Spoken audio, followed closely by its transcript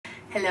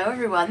Hello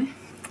everyone,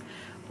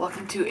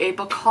 welcome to a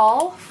book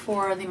haul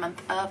for the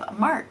month of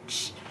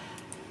March.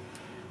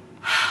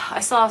 I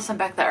still have some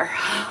back there.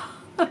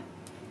 But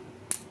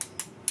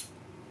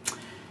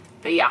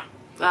yeah,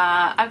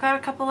 I've got a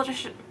couple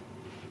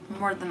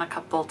more than a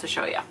couple to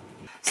show you.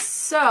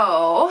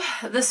 So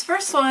this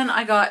first one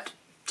I got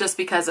just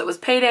because it was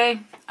payday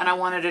and I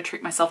wanted to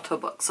treat myself to a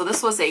book. So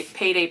this was a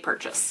payday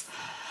purchase,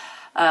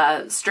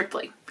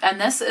 strictly. And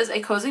this is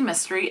a cozy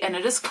mystery and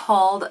it is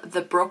called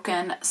The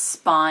Broken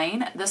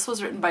Spine. This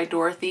was written by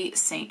Dorothy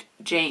St.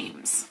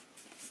 James.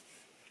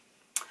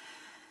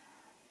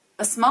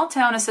 A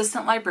small-town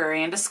assistant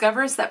librarian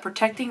discovers that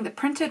protecting the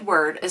printed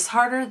word is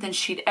harder than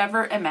she'd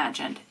ever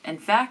imagined. In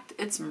fact,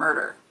 it's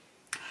murder.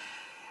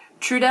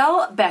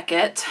 Trudell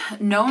Beckett,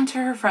 known to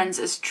her friends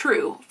as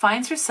True,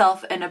 finds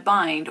herself in a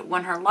bind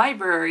when her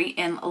library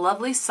in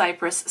lovely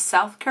Cypress,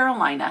 South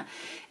Carolina,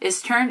 is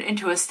turned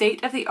into a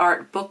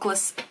state-of-the-art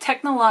bookless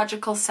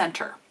technological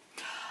center.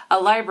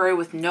 A library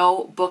with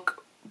no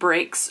book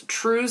breaks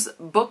True's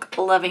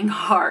book-loving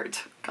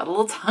heart. Got a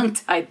little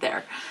tongue-tied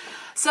there.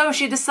 So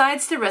she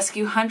decides to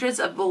rescue hundreds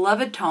of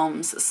beloved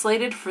tomes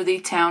slated for the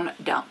town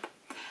dump.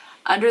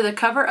 Under the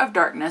cover of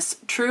darkness,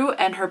 True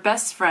and her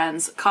best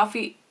friends,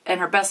 coffee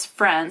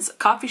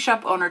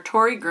shop owner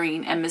Tori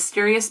Green and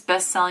mysterious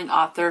best-selling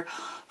author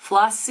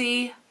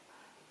Flossie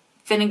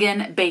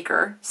Finnegan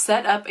Baker,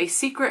 set up a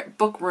secret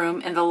book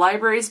room in the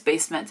library's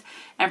basement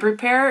and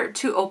prepare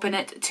to open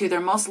it to their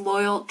most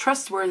loyal,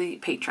 trustworthy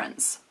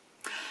patrons.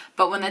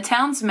 But when the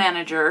town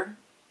manager,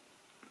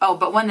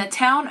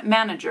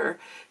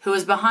 who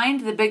is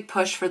behind the big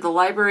push for the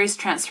library's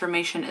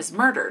transformation, is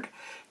murdered,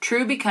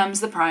 True becomes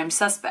the prime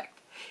suspect.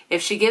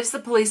 If she gives the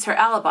police her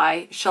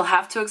alibi, she'll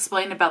have to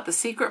explain about the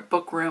secret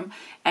book room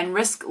and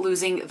risk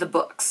losing the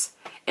books.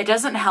 It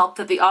doesn't help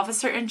that the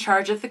officer in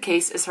charge of the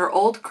case is her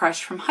old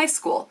crush from high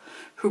school,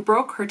 who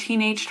broke her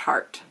teenaged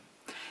heart.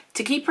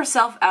 To keep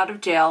herself out of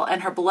jail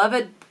and her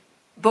beloved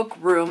book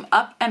room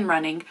up and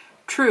running,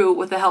 True,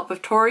 with the help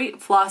of Tori,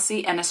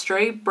 Flossie, and a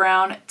stray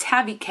brown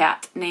tabby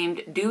cat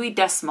named Dewey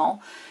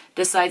Decimal,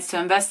 decides to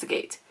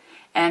investigate.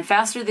 And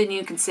faster than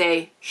you can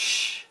say,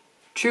 shh,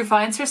 True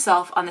finds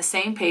herself on the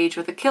same page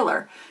with a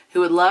killer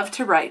who would love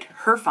to write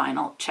her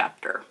final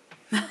chapter.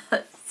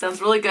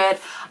 Sounds really good.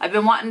 I've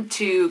been wanting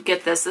to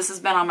get this. This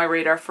has been on my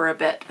radar for a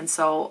bit, and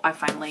so I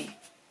finally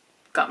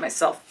got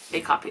myself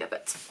a copy of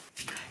it.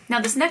 Now,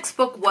 this next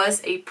book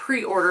was a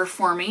pre-order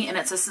for me, and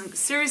it's a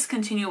series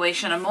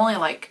continuation. I'm only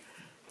like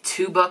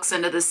 2 books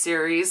into this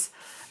series.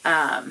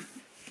 Although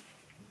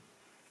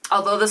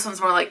this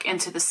one's more like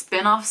into the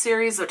spin-off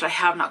series, which I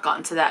have not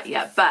gotten to that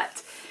yet,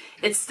 but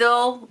it's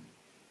a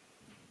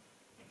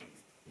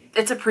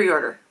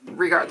pre-order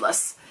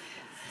regardless.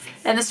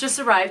 And this just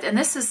arrived, and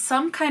this is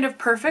Some Kind of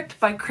Perfect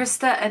by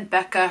Krista and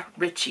Becca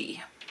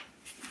Ritchie.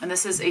 And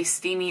this is a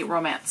steamy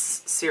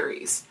romance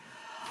series.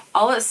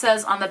 All it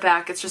says on the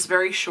back, it's just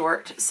very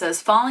short,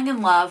 says, falling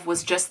in love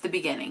was just the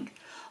beginning.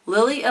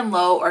 Lily and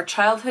Lo are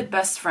childhood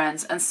best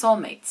friends and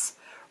soulmates.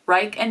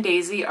 Reich and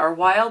Daisy are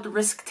wild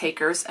risk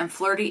takers and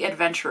flirty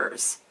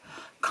adventurers.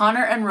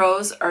 Connor and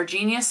Rose are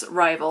genius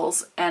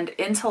rivals and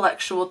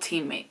intellectual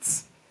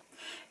teammates.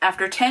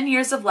 After 10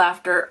 years of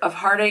laughter, of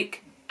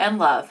heartache and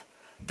love,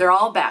 they're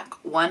all back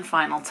one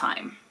final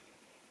time.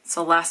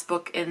 So last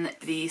book in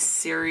the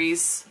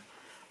series,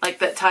 like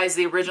that ties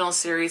the original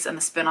series and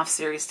the spin-off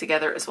series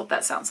together, is what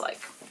that sounds like.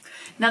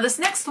 Now this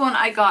next one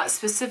I got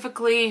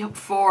specifically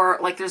for,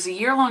 like, there's a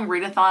year-long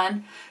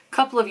readathon,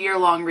 couple of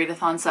year-long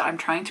readathons that I'm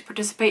trying to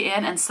participate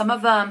in, and some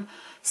of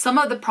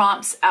the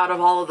prompts out of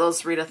all of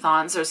those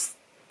readathons, there's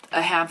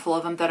a handful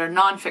of them that are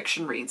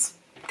nonfiction reads.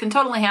 Can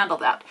totally handle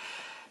that.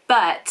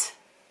 But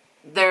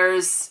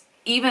there's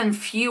even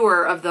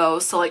fewer of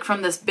those, so like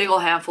from this big ol'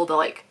 handful to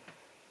like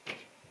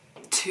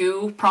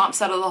 2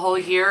 prompts out of the whole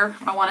year,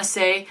 I want to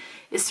say,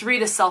 is to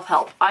read a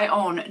self-help. I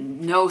own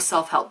no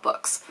self-help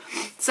books.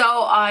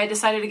 So I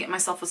decided to get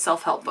myself a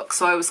self-help book.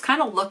 So I was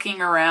kind of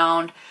looking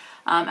around,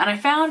 and I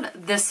found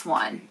this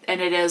one,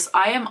 and it is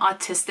I Am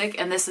Autistic,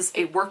 and this is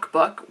a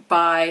workbook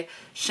by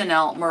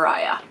Chanelle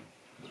Moriah.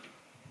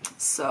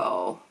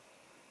 So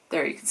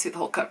there you can see the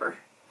whole cover.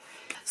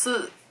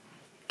 So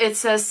it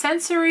says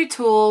sensory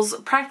tools,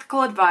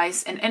 practical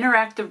advice, and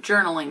interactive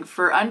journaling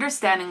for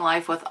understanding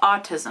life with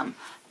autism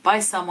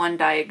by someone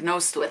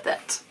diagnosed with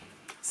it.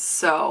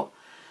 So,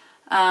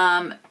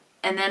 and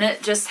then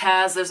it just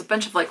has, there's a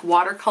bunch of like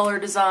watercolor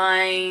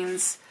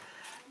designs,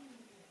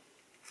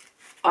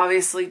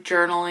 obviously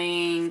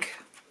journaling.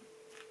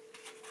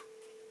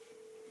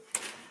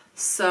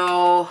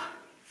 So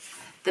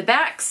the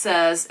back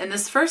says, in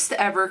this first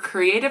ever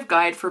creative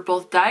guide for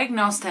both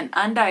diagnosed and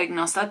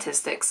undiagnosed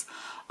autistics,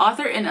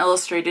 author and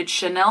illustrated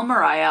Chanelle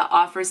Moriah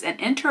offers an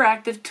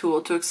interactive tool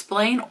to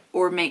explain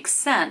or make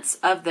sense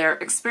of their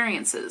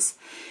experiences.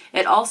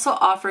 It also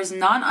offers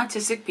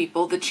non-autistic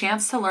people the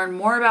chance to learn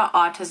more about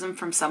autism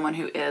from someone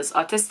who is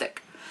autistic.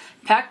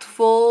 Packed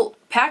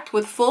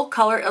with full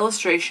color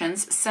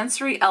illustrations,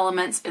 sensory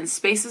elements, and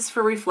spaces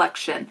for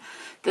reflection,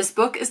 This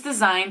book is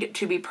designed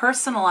to be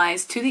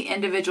personalized to the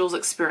individual's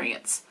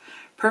experience.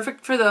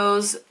 Perfect for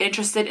those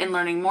interested in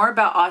learning more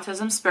about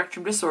autism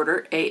spectrum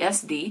disorder,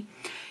 ASD,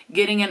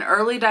 getting an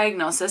early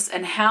diagnosis,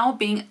 and how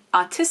being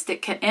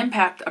autistic can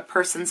impact a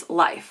person's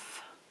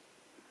life.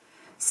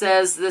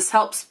 Says this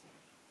helps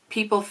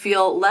people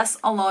feel less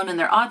alone in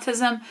their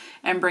autism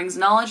and brings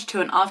knowledge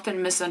to an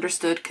often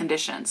misunderstood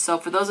condition. So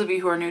for those of you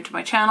who are new to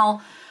my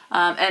channel,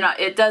 and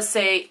it does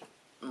say,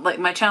 like,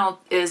 my channel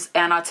is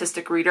An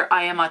Autistic Reader.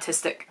 I am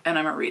autistic and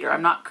I'm a reader.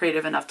 I'm not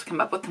creative enough to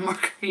come up with a more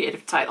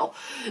creative title.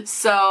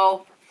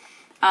 So,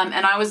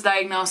 and I was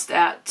diagnosed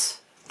at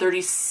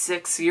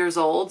 36 years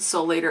old,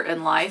 so later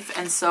in life.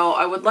 And so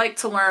I would like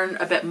to learn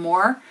a bit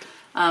more.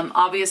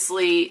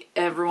 Obviously,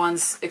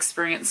 everyone's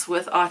experience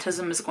with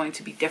autism is going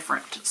to be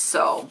different.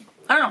 So,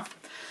 I don't know.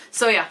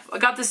 So yeah, I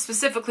got this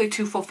specifically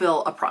to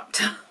fulfill a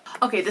prompt.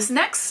 Okay, this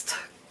next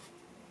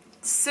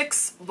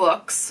 6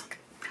 books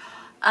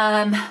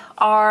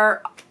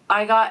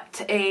I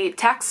got a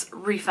tax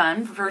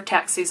refund for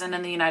tax season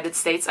in the United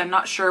States. I'm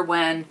not sure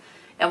when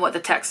and what the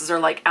taxes are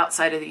like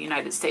outside of the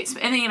United States.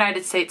 But in the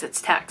United States,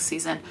 it's tax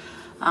season.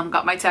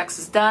 Got my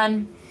taxes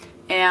done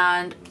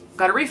and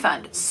got a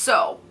refund.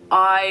 So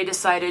I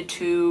decided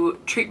to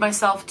treat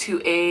myself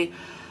to a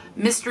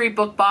mystery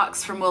book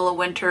box from Willow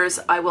Winters.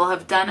 I will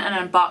have done an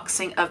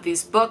unboxing of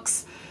these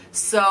books.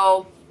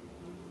 So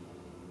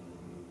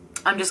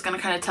I'm just going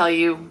to kind of tell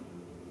you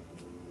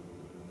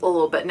a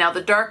little bit. Now,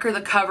 the darker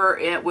the cover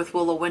with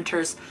Willow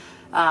Winters,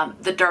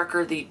 the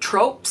darker the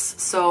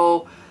tropes.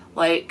 So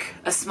like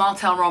a small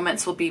town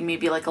romance will be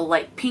maybe like a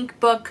light pink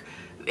book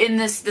in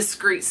this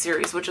discreet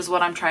series, which is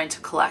what I'm trying to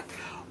collect.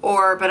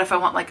 But if I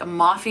want like a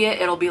mafia,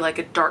 it'll be like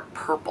a dark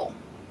purple.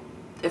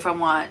 If I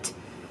want,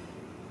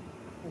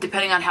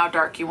 depending on how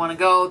dark you want to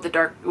go, the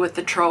dark with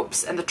the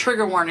tropes and the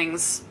trigger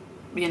warnings,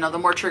 you know, the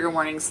more trigger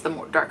warnings, the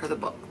more darker the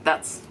book.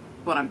 That's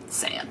what I'm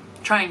saying,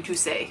 trying to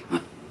say.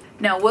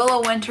 Now,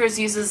 Willow Winters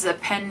uses a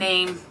pen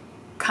name,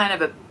 kind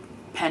of a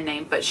pen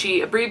name, but she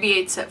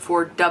abbreviates it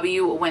for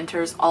W.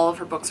 Winters. All of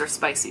her books are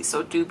spicy,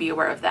 so do be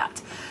aware of that.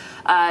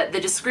 The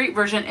discreet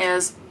version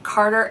is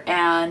Carter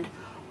and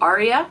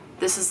Aria.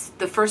 This is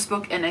the first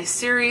book in a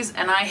series,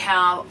 and I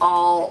have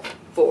all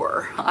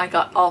 4. I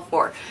got all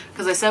 4,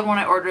 because I said when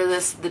I ordered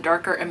this, the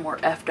darker and more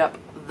effed up,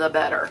 the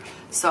better.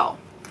 So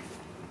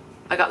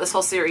I got this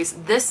whole series.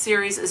 This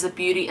series is a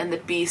Beauty and the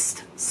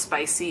Beast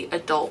spicy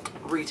adult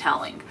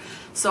retelling.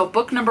 So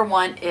book number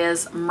 1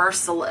 is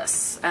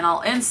Merciless, and I'll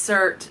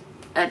insert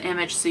an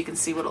image so you can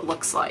see what it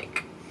looks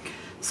like.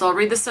 So I'll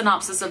read the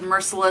synopsis of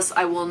Merciless.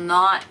 I will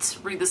not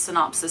read the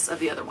synopsis of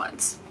the other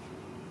ones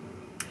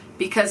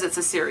because it's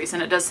a series,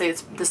 and it does say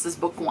this is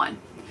book 1.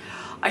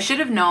 I should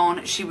have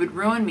known she would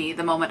ruin me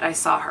the moment I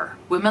saw her.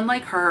 Women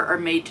like her are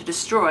made to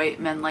destroy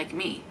men like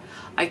me.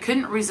 I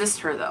couldn't resist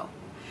her, though.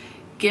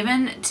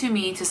 Given to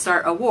me to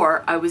start a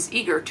war, I was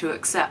eager to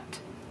accept.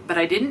 But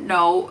I didn't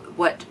know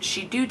what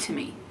she'd do to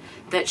me,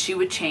 that she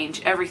would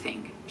change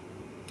everything.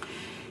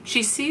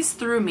 She sees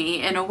through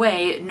me in a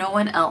way no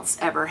one else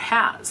ever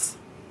has.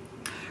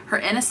 Her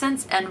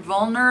innocence and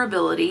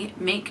vulnerability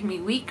make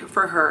me weak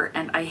for her,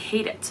 and I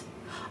hate it.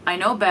 I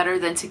know better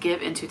than to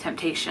give into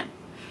temptation.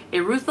 A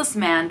ruthless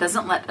man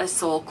doesn't let a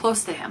soul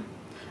close to him.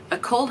 A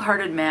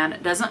cold-hearted man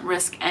doesn't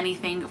risk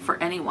anything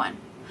for anyone.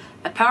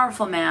 A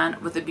powerful man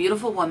with a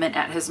beautiful woman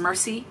at his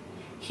mercy,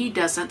 he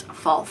doesn't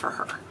fall for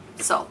her.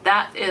 So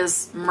that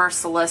is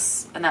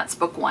Merciless, and that's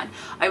book 1.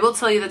 I will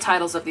tell you the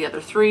titles of the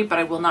other 3, but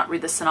I will not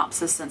read the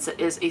synopsis since it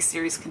is a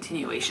series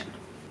continuation.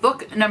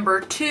 Book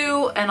number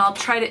 2, and I'll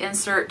try to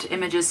insert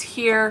images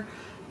here.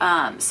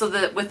 So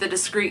that with the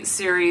discreet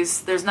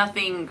series, there's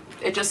nothing,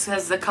 it just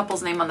has the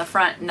couple's name on the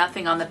front,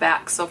 nothing on the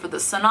back. So for the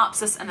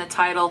synopsis and the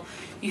title,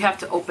 you have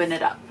to open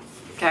it up,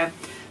 okay?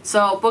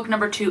 So book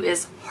number 2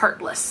 is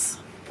Heartless.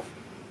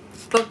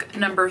 Book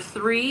number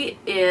 3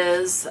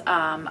 is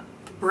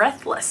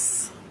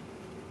Breathless.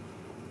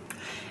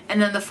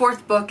 And then the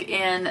 4th book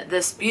in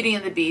this Beauty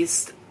and the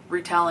Beast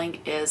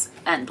retelling is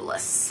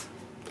Endless.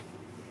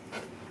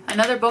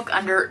 Another book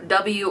under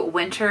W.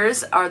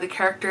 Winters are the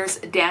characters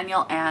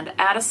Daniel and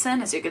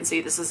Addison. As you can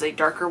see, this is a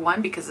darker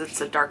one because it's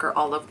a darker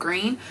olive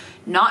green.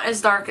 Not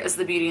as dark as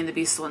the Beauty and the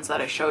Beast ones that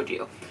I showed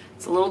you.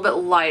 It's a little bit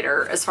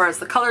lighter as far as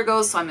the color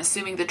goes, so I'm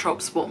assuming the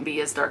tropes won't be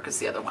as dark as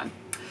the other one.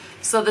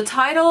 So the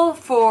title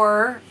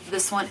for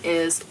this one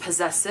is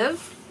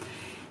Possessive,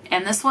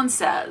 and this one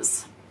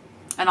says,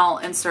 and I'll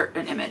insert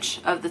an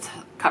image of the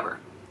cover.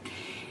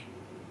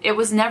 It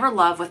was never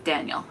love with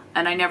Daniel,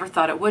 and I never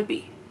thought it would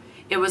be.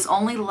 It was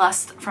only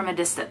lust from a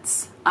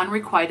distance,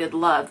 unrequited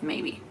love,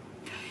 maybe.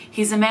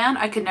 He's a man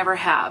I could never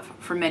have,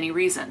 for many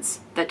reasons.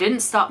 That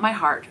didn't stop my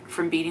heart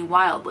from beating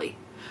wildly.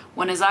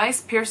 When his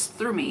eyes pierced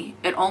through me,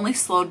 it only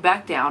slowed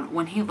back down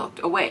when he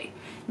looked away,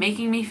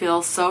 making me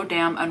feel so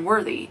damn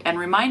unworthy and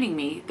reminding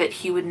me that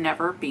he would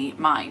never be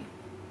mine.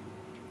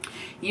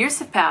 Years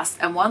have passed,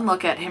 and one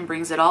look at him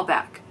brings it all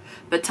back.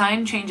 But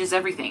time changes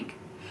everything.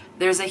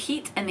 There's a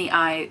heat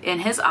in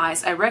his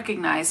eyes I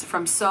recognize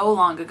from so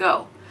long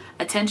ago.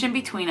 A tension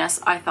between us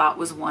I thought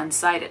was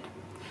one-sided.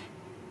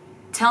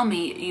 Tell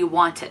me you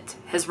want it.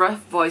 His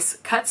rough voice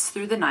cuts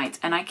through the night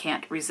and I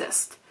can't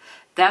resist.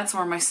 That's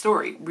where my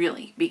story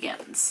really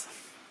begins.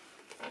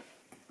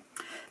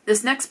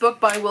 This next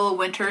book by Willow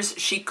Winters,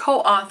 she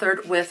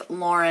co-authored with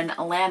Lauren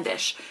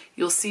Landish.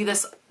 You'll see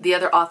the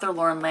other author,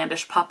 Lauren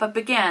Landish, pop up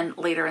again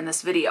later in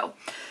this video.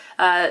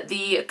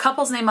 The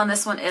couple's name on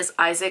this one is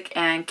Isaac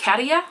and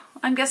Katia,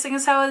 I'm guessing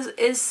is how it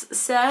is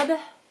said.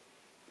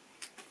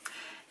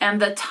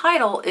 And the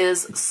title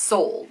is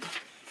Sold.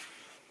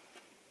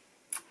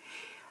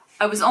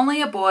 I was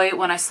only a boy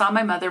when I saw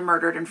my mother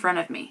murdered in front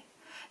of me.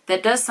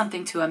 That does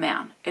something to a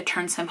man. It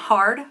turns him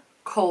hard,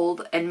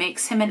 cold, and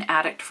makes him an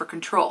addict for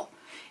control.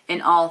 In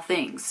all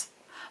things.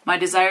 My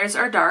desires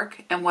are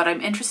dark, and what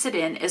I'm interested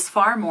in is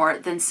far more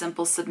than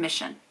simple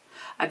submission.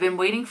 I've been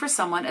waiting for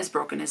someone as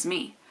broken as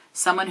me.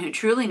 Someone who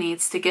truly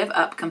needs to give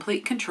up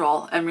complete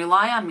control and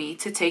rely on me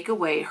to take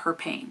away her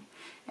pain.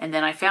 And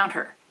then I found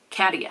her,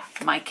 Katia,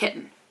 my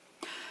kitten.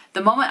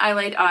 The moment I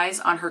laid eyes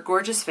on her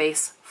gorgeous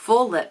face,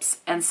 full lips,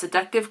 and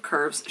seductive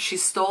curves, she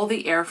stole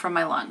the air from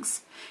my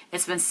lungs.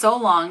 It's been so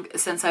long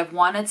since I've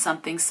wanted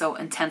something so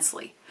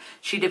intensely.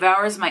 She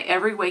devours my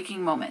every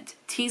waking moment,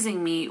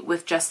 teasing me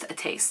with just a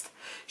taste.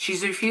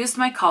 She's refused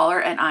my collar,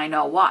 and I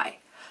know why.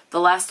 The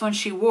last one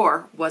she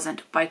wore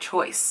wasn't by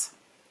choice.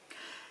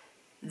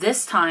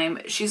 This time,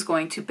 she's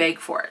going to beg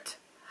for it.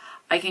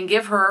 I can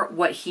give her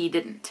what he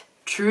didn't,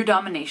 true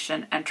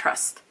domination and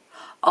trust.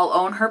 I'll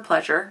own her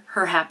pleasure,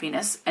 her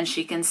happiness, and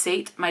she can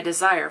sate my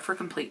desire for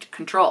complete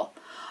control.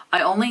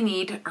 I only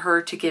need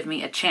her to give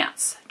me a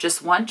chance,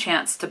 just one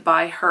chance to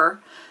buy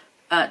her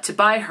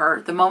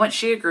the moment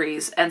she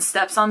agrees and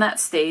steps on that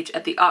stage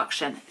at the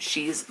auction.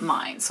 She's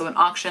mine. So an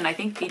auction, I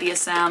think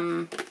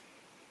BDSM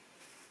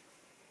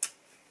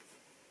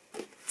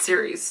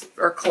series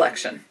or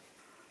collection.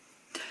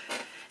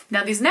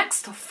 Now these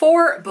next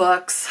 4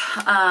 books,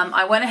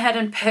 I went ahead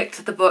and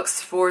picked the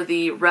books for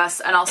the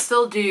rest, and I'll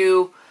still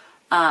do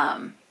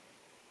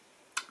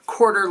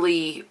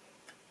quarterly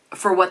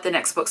for what the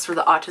next books for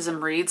the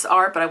autism reads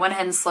are, but I went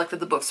ahead and selected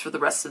the books for the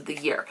rest of the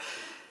year.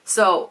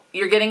 So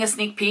you're getting a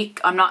sneak peek.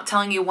 I'm not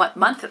telling you what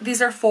month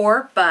these are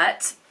for,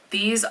 but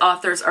these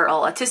authors are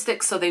all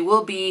autistic, so they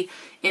will be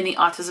in the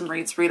Autism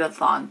Reads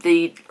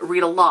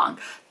read-along.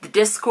 The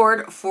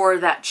Discord for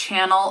that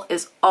channel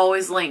is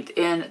always linked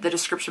in the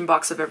description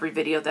box of every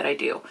video that I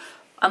do.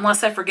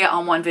 Unless I forget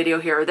on one video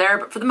here or there,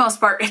 but for the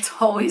most part, it's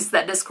always,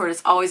 that Discord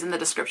is always in the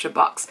description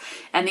box.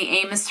 And the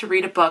aim is to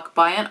read a book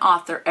by an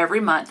author every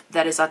month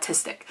that is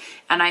autistic.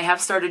 And I have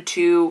started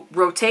to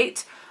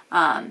rotate.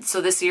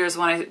 So this year is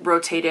when I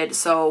rotated.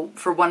 So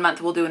for 1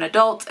 month we'll do an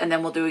adult, and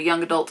then we'll do a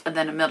young adult, and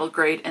then a middle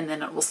grade, and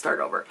then it will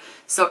start over.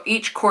 So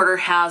each quarter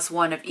has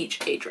one of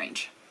each age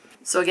range.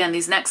 So again,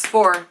 these next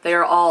 4, they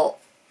are all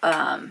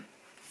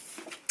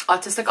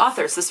autistic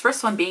authors. This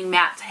first one being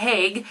Matt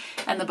Haig,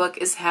 and the book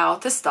is How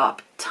to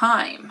Stop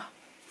Time.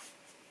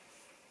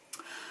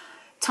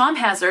 Tom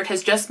Hazard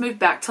has just moved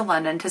back to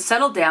London to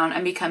settle down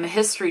and become a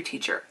history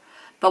teacher.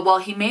 But while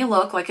he may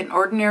look like an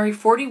ordinary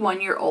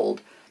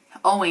 41-year-old,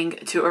 owing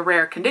to a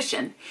rare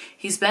condition,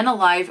 he's been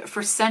alive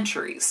for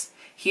centuries.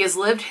 He has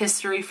lived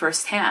history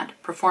firsthand,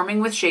 performing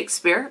with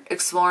Shakespeare,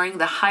 exploring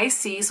the high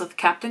seas with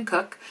Captain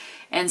Cook,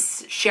 and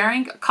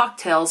sharing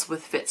cocktails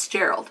with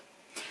Fitzgerald.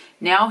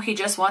 Now he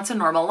just wants a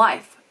normal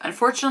life.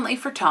 Unfortunately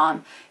for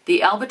Tom,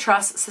 the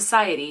Albatross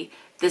Society,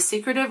 the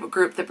secretive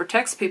group that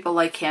protects people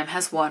like him,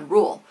 has one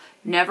rule: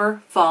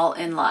 never fall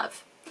in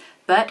love.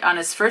 But on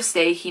his first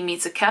day, he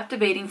meets a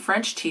captivating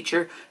French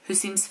teacher who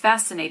seems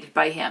fascinated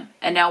by him.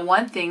 And now the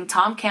one thing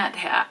Tom can't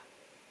have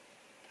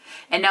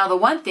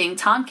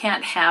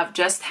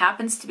just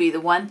happens to be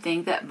the one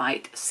thing that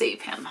might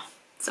save him.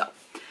 So,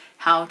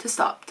 How to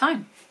Stop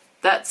Time.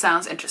 That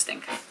sounds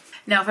interesting.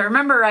 Now, if I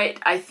remember right,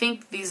 I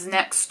think these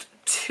next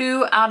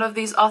 2 out of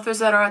these authors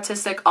that are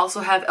autistic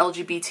also have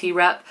LGBT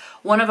rep.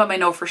 One of them I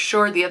know for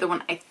sure. The other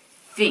one I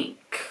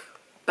think,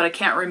 but I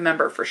can't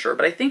remember for sure.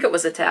 But I think it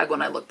was a tag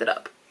when I looked it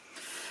up.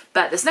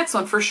 But this next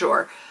one for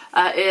sure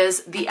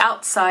is The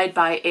Outside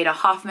by Ada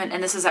Hoffman,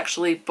 and this is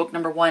actually book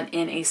number 1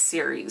 in a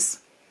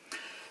series.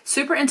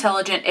 Super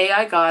intelligent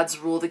AI gods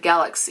rule the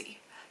galaxy.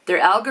 Their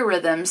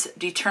algorithms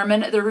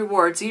determine the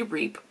rewards you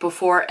reap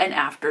before and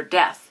after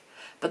death.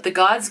 But the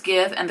gods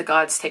give and the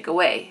gods take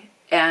away,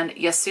 and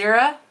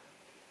Ysera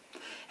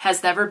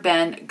has never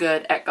been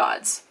good at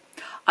gods.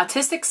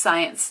 Autistic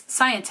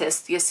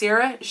scientist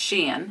Ysera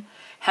Sheehan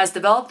has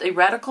developed a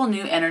radical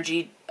new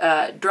energy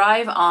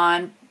drive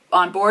on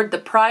board the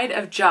Pride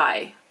of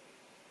Jai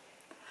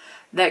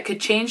that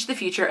could change the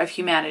future of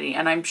humanity.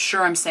 And I'm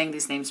sure I'm saying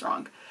these names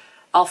wrong.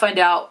 I'll find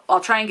out. I'll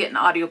try and get an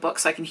audiobook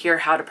so I can hear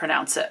how to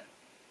pronounce it.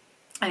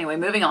 Anyway,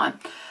 moving on.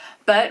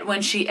 But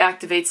when she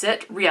activates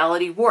it,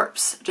 reality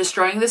warps,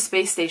 destroying the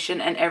space station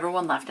and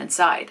everyone left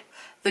inside.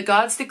 The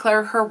gods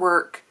declare her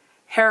work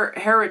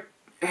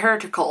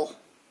heretical,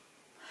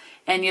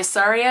 and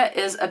Ysera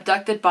is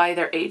abducted by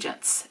their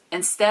agents.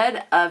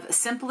 Instead of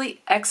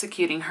simply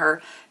executing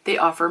her, they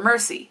offer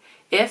mercy,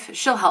 if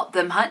she'll help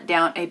them hunt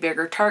down a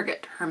bigger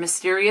target, her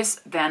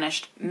mysterious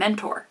vanished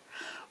mentor.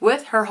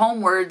 With her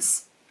home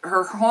world's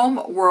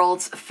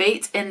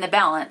fate in the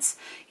balance,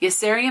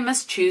 Ysaria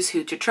must choose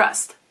who to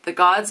trust, the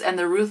gods and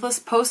the ruthless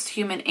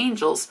post-human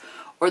angels,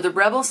 or the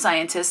rebel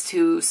scientist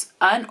whose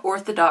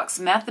unorthodox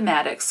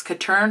mathematics could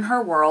turn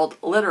her world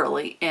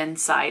literally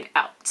inside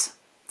out.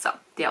 So,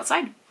 The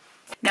Outside.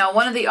 Now,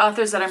 one of the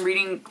authors that I'm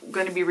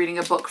going to be reading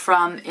a book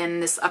from in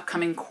this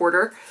upcoming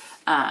quarter,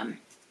 I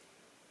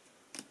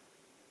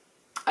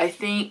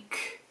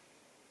think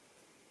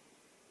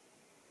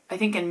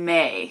in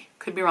May,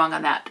 could be wrong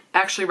on that,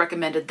 actually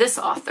recommended this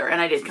author,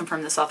 and I did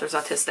confirm this author's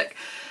autistic.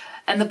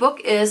 And the book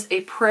is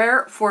A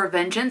Prayer for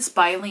Vengeance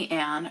by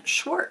Leanne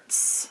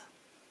Schwartz.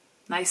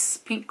 Nice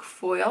pink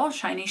foil,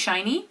 shiny,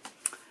 shiny.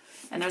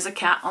 And there's a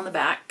cat on the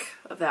back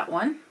of that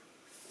one.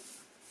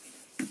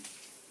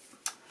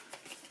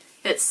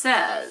 It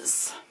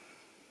says,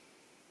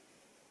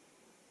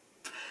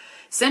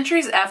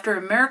 centuries after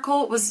a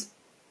miracle was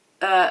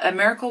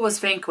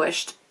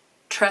vanquished,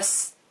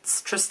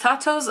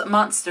 Tristato's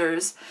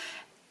monsters...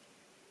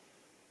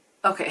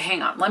 Okay,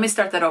 hang on. Let me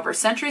start that over.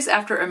 Centuries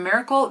after a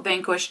miracle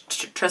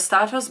vanquished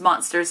Tristato's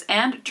monsters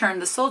and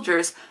turned the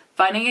soldiers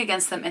fighting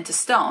against them into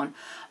stone,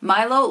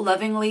 Milo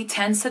lovingly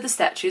tends to the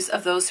statues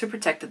of those who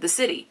protected the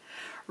city.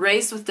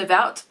 Raised with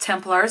devout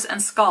Templars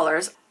and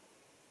scholars,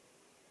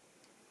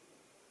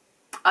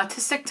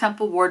 Autistic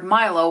Temple Ward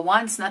Milo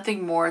wants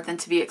nothing more than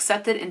to be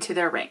accepted into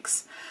their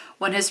ranks.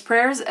 When his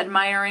prayers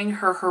admiring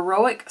her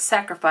heroic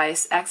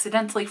sacrifice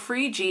accidentally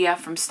free Gia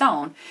from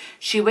stone,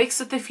 she wakes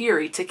with the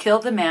fury to kill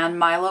the man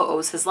Milo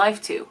owes his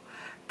life to,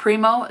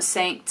 Primo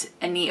Saint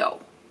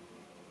Enio.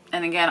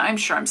 And again, I'm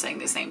sure I'm saying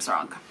these names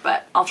wrong,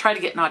 but I'll try to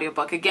get an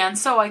audiobook again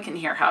so I can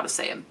hear how to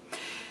say them.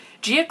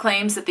 Gia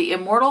claims that the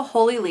immortal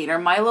holy leader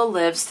Milo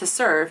lives to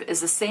serve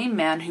is the same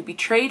man who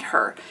betrayed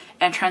her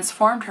and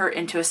transformed her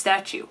into a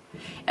statue.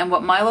 And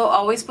what Milo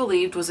always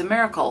believed was a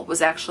miracle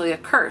was actually a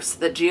curse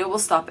that Gia will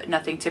stop at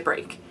nothing to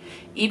break,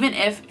 even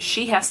if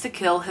she has to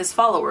kill his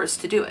followers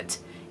to do it,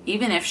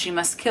 even if she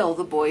must kill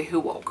the boy who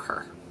woke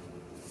her.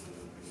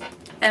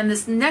 And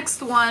this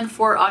next one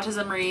for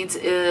Autism Reads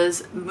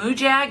is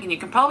Moojag, and you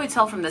can probably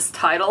tell from this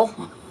title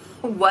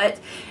what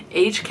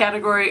age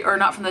category, or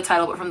not from the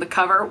title, but from the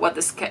cover, what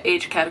this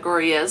age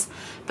category is.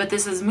 But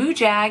this is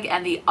Moojag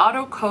and the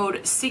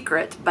Autiocode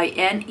Secret by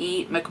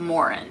N.E.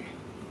 McMorran.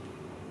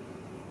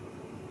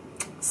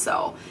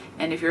 So,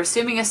 and if you're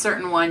assuming a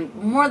certain one,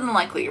 more than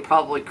likely you're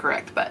probably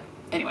correct, but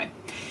anyway.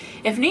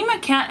 If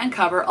Nema can't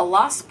uncover a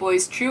lost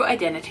boy's true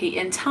identity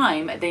in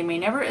time, they may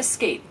never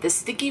escape the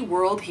sticky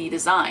world he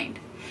designed.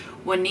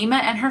 When Nema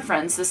and her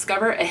friends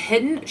discover a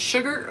hidden,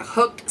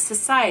 sugar-hooked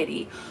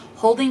society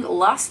holding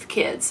lost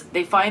kids,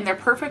 they find their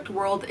perfect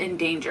world in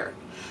danger.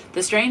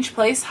 The strange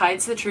place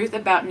hides the truth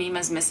about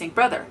Nema's missing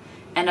brother,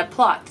 and a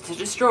plot to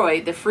destroy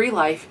the free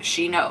life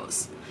she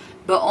knows.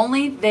 But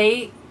only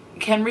they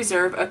can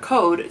reserve a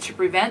code to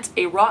prevent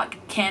a rock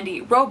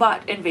candy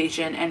robot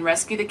invasion and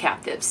rescue the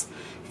captives.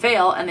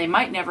 Fail, and they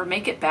might never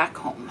make it back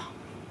home.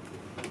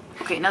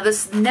 Okay, now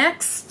this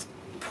next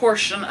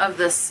portion of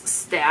this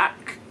stack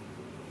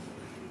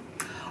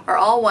are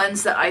all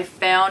ones that I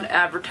found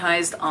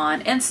advertised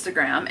on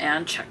Instagram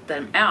and checked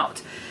them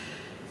out.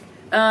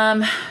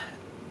 One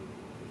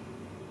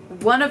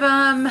of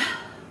them,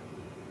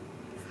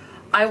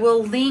 I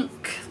will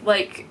link,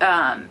 like,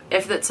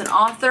 if it's an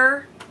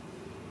author,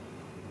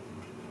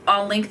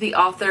 I'll link the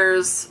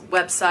author's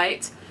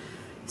website.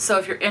 So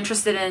if you're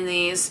interested in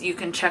these, you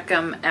can check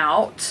them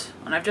out.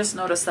 And I've just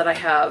noticed that I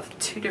have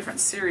 2 different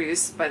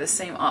series by the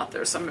same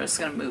author, so I'm just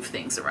going to move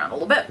things around a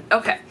little bit.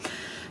 Okay,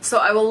 so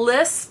I will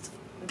list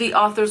the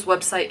author's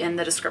website in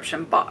the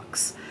description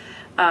box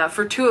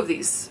for 2 of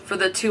these, for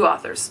the 2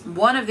 authors.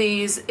 One of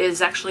these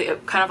is actually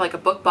kind of like a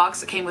book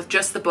box that came with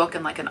just the book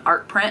and like an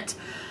art print.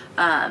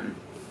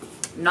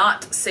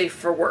 Not safe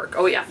for work.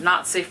 Oh yeah,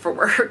 not safe for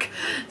work.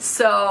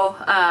 So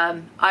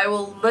I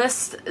will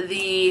list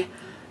the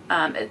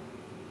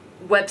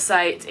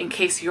website in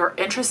case you're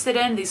interested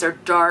in. These are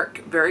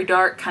dark, very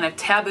dark, kind of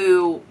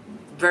taboo,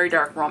 very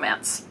dark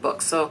romance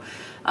books. So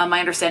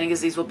my understanding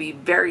is these will be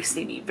very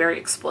steamy, very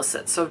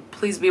explicit. So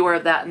please be aware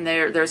of that. And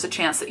there's a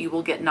chance that you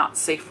will get not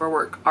safe for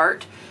work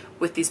art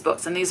with these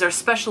books. And these are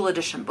special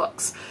edition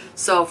books.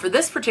 So for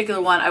this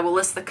particular one, I will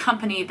list the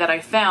company that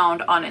I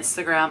found on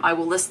Instagram. I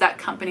will list that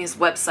company's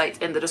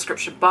website in the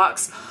description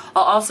box.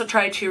 I'll also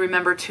try to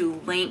remember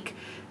to link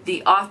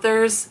the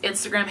author's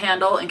Instagram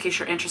handle in case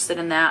you're interested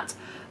in that.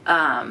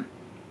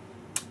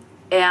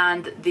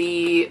 And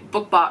the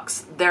book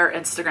box, their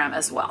Instagram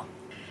as well.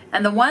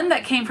 And the one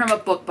that came from a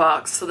book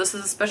box, so this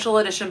is a special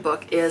edition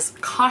book, is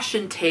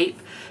Caution Tape.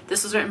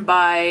 This was written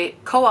by,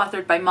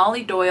 co-authored by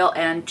Molly Doyle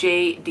and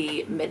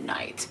J.D.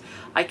 Midnight.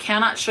 I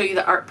cannot show you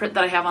the art print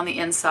that I have on the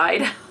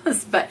inside,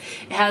 but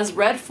it has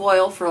red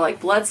foil for like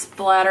blood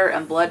splatter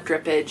and blood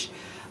drippage.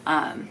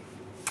 And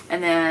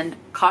then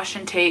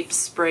caution tape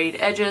sprayed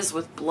edges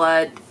with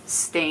blood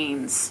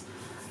stains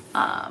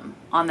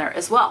on there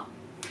as well.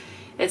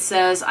 It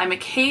says, I'm a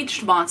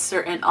caged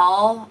monster in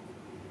all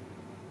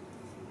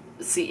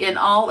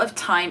of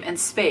time and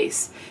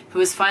space, who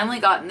has finally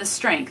gotten the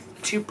strength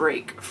to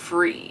break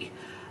free.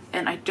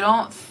 And I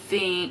don't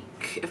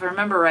think, if I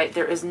remember right,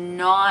 there is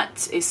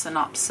not a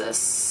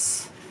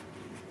synopsis.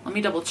 Let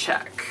me double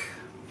check.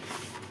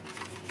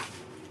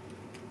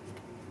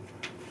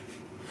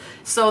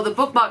 So the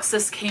book box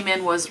this came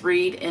in was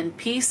Read in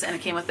Peace, and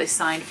it came with a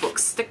signed book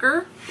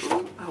sticker.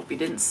 Ooh, I hope you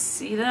didn't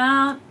see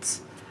that.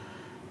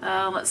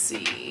 Let's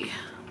see.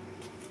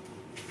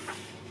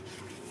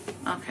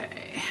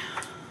 Okay.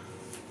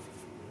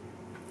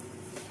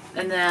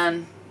 And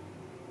then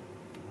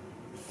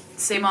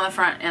same on the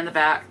front and the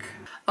back.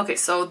 Okay,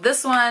 so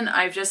this one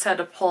I've just had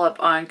to pull up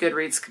on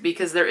Goodreads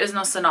because there is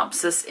no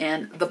synopsis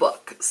in the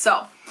book.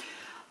 So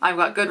I've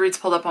got Goodreads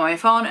pulled up on my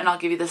phone, and I'll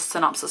give you the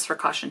synopsis for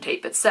caution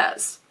tape. It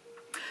says,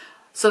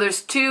 so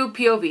there's two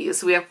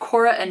POVs. We have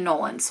Cora and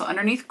Nolan. So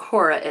underneath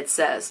Cora it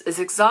says, is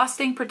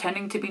exhausting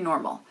pretending to be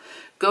normal.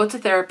 Go to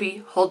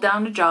therapy, hold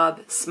down a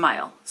job,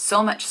 smile.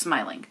 So much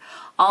smiling.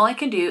 All I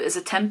can do is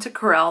attempt to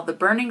corral the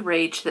burning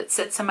rage that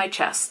sits in my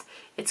chest.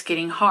 It's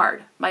getting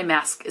hard. My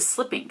mask is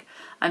slipping.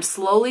 I'm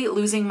slowly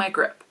losing my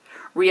grip.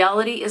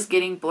 Reality is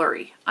getting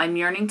blurry. I'm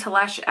yearning to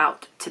lash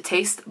out, to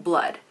taste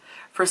blood,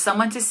 for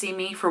someone to see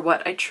me for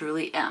what I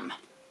truly am.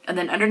 And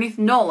then underneath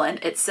Nolan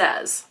it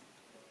says,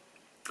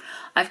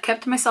 I've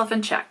kept myself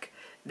in check,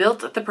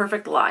 built the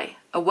perfect lie,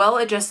 a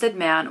well-adjusted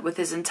man with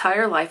his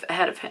entire life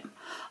ahead of him,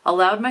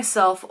 allowed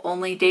myself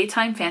only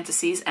daytime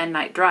fantasies and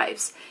night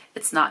drives.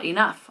 It's not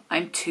enough.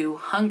 I'm too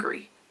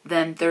hungry.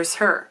 Then there's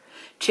her,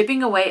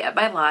 chipping away at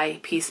my lie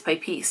piece by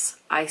piece.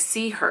 I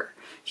see her.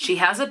 She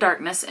has a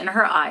darkness in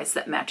her eyes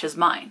that matches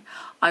mine.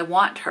 I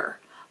want her.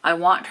 I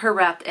want her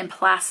wrapped in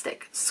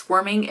plastic,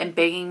 squirming and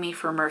begging me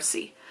for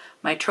mercy.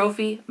 My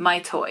trophy, my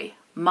toy.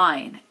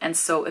 Mine. And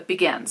so it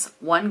begins.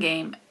 One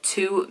game,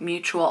 two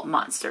mutual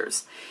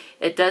monsters.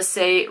 It does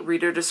say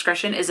reader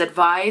discretion is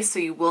advised, so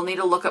you will need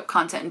to look up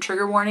content and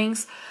trigger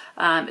warnings.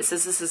 It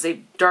says this is a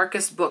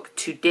darkest book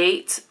to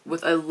date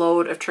with a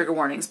load of trigger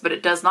warnings, but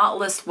it does not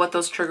list what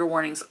those trigger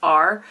warnings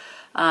are.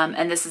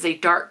 And this is a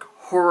dark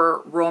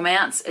horror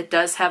romance. It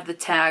does have the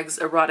tags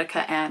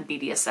erotica and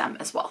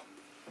BDSM as well.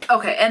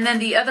 Okay, and then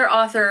the other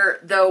author,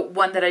 the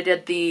one that I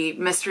did the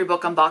mystery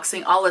book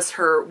unboxing, I'll list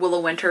her, Willow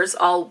Winters.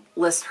 I'll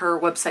list her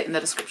website in the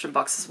description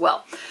box as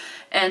well.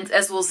 And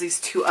as well as these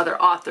two other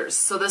authors.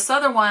 So this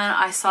other one,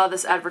 I saw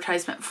this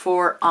advertisement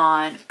for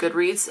on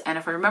Goodreads. And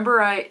if I remember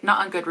right, not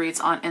on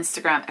Goodreads, on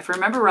Instagram. If I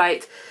remember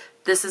right,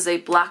 this is a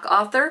Black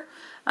author.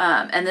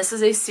 And this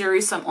is a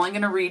series, so I'm only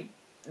going to read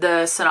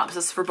the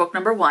synopsis for book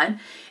number 1.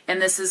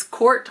 And this is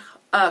Court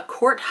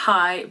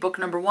High, book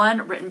number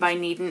 1, written by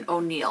Een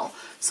O'Neill.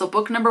 So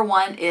book number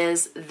 1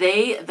 is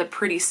They, the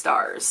Pretty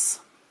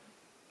Stars.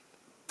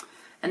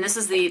 And this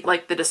is the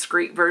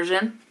discreet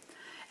version.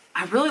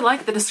 I really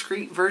like the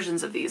discreet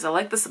versions of these. I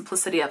like the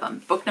simplicity of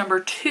them. Book number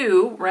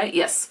 2, right?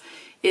 Yes,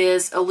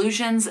 is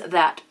Illusions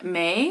That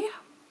May.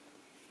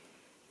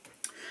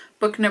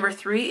 Book number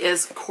 3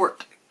 is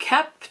Court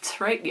Kept,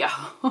 right? Yeah.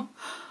 All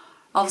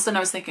of a sudden I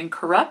was thinking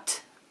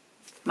corrupt.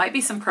 Might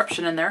be some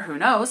corruption in there, who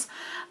knows?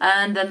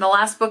 And then the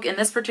last book in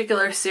this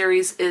particular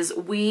series is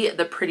We,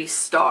 the Pretty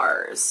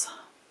Stars.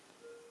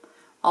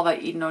 All by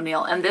Een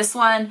O'Neill. And this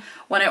one,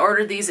 when I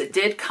ordered these, it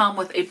did come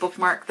with a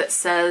bookmark that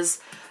says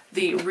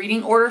the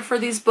reading order for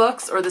these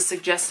books, or the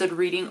suggested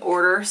reading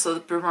order, so the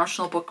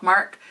promotional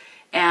bookmark.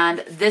 And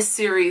this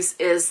series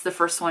is the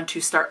first one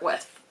to start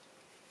with.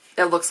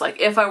 It looks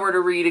like, if I were to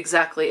read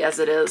exactly as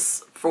it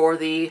is for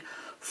the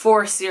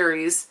 4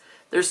 series,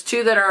 there's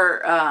 2 that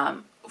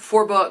are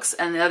 4 books,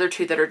 and the other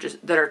 2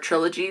 that are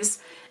trilogies.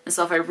 And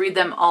so if I read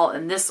them all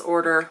in this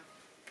order,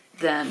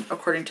 then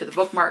according to the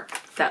bookmark,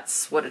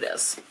 that's what it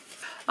is.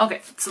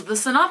 Okay, so the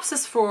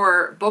synopsis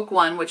for book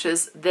 1, which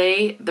is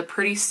They, the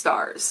Pretty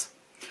Stars.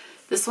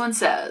 This one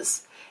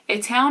says, a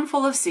town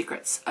full of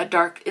secrets, a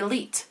dark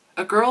elite,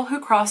 a girl who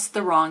crossed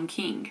the wrong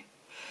king.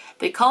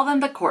 They call them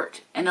the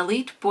Court, an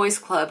elite boys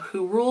club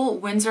who rule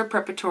Windsor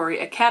Preparatory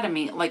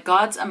Academy like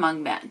gods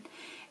among men.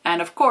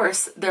 And of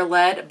course, they're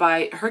led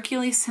by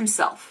Hercules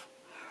himself.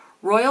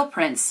 Royal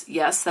Prince,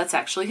 yes, that's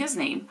actually his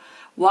name,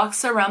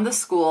 walks around the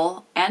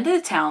school and the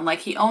town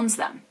like he owns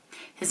them.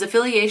 His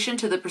affiliation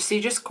to the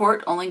prestigious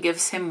court only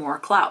gives him more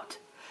clout.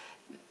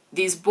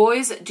 These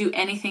boys do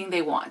anything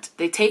they want.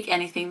 They take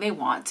anything they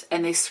want,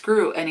 and they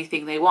screw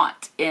anything they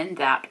want, in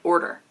that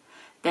order.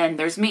 Then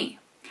there's me.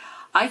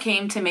 I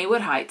came to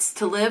Maywood Heights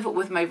to live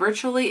with my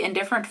virtually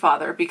indifferent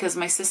father because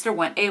my sister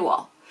went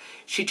AWOL.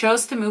 She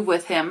chose to move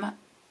with him.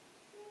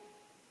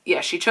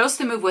 Yeah, she chose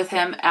to move with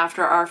him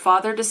after our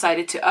father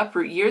decided to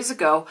uproot years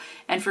ago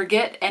and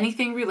forget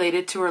anything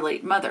related to her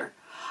late mother.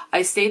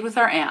 I stayed with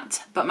our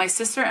aunt, but my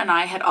sister and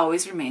I had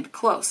always remained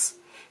close.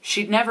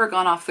 She'd never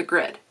gone off the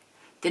grid.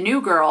 The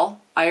new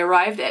girl, I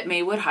arrived at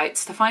Maywood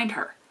Heights to find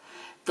her.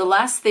 The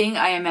last thing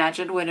I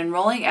imagined when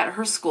enrolling at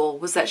her school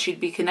was that she'd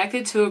be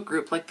connected to a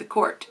group like the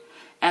Court,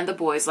 and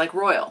boys like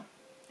Royal.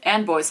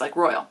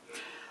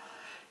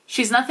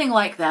 She's nothing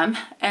like them,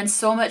 and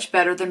so much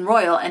better than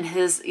Royal and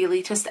his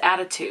elitist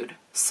attitude.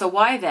 So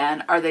why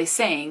then are they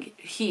saying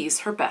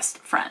he's her best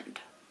friend?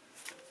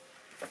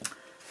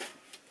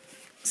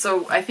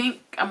 So I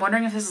think, I'm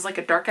wondering if this is like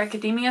a dark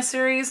academia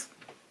series.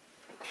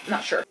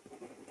 Not sure.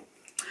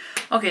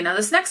 Okay, now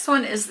this next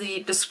one is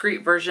the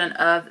discrete version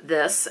of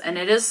this, and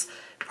it is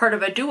part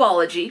of a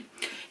duology,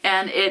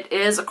 and it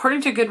is,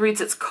 according to Goodreads,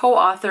 it's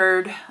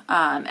co-authored,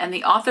 and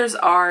the authors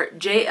are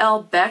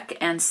J.L. Beck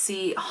and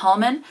C.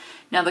 Hallman.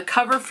 Now the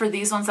cover for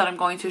these ones that I'm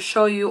going to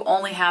show you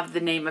only have the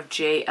name of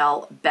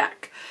J.L.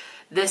 Beck.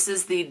 This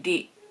is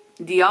the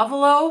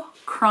Diavolo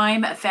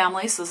crime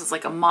family, so this is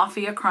like a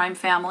mafia crime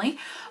family.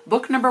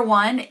 Book number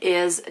 1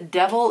 is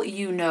Devil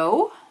You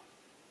Know.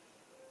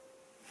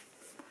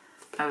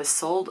 I was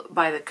sold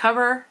by the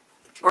cover,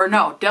 or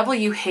no, Devil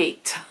You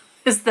Hate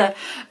is the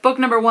book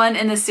number 1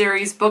 in the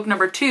series. Book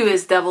number 2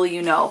 is Devil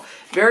You Know.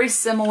 Very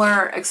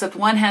similar, except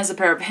one has a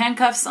pair of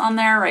handcuffs on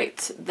there,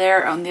 right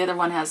there, and the other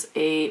one has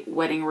a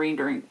wedding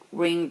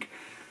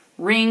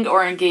ring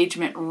or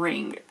engagement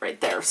ring right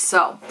there.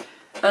 So,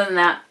 other than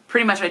that,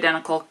 pretty much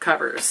identical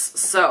covers.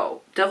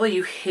 So, Devil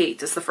You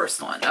Hate is the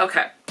first one.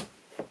 Okay.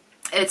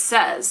 It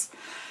says,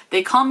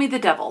 "They call me the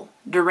devil,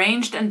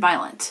 deranged and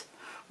violent,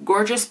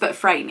 gorgeous but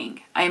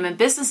frightening. I am a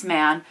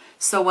businessman,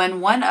 so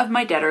when one of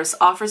my debtors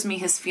offers me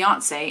his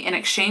fiancée in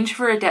exchange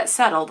for a debt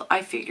settled,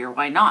 I figure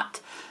why not.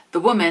 The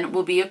woman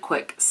will be a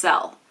quick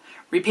sell.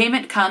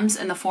 Repayment comes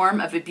in the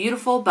form of a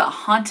beautiful but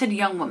haunted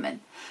young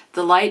woman.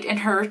 The light in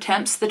her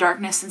tempts the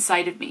darkness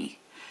inside of me,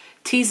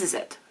 teases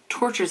it,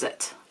 tortures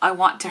it. I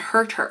want to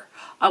hurt her.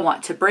 I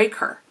want to break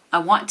her. I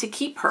want to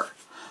keep her.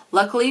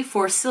 Luckily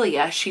for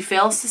Celia, she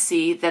fails to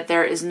see that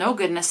there is no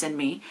goodness in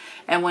me,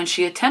 and when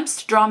she attempts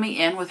to draw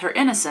me in with her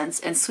innocence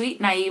and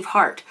sweet, naive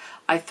heart,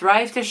 I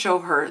thrive to show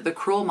her the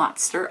cruel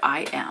monster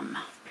I am."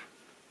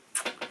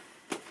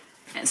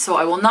 And so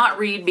I will not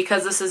read,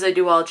 because this is a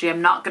duology,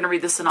 I'm not going to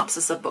read the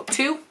synopsis of book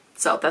 2.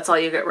 So that's all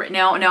you get right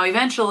now. Now,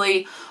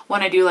 eventually,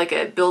 when I do like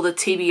a build a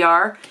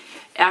TBR,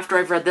 after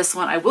I've read this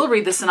one, I will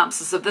read the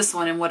synopsis of this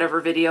one in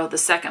whatever video the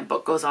second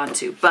book goes on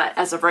to. But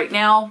as of right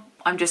now,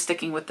 I'm just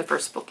sticking with the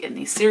first book in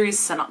the series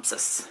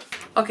synopsis.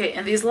 Okay,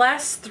 and these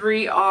last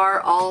 3 are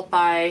all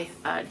by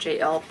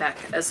J.L. Beck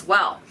as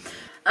well.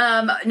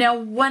 Now,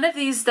 one of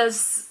these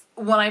does,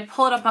 when I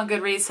pull it up on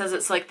Goodreads, says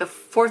it's like the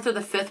 4th or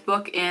the 5th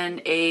book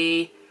in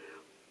a,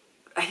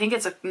 I think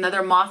it's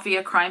another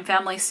mafia crime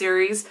family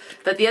series,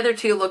 but the other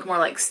 2 look more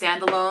like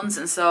standalones,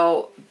 and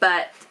so,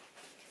 but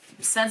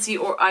since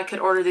I could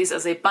order these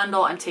as a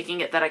bundle, I'm taking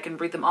it that I can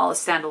read them all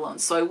as standalones.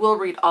 So I will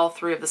read all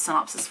 3 of the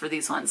synopsis for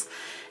these ones.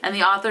 And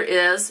the author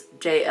is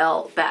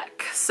J.L.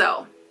 Beck.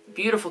 So,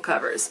 beautiful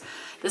covers.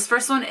 This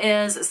first one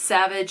is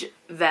Savage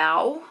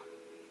Vow.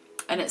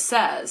 And it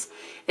says,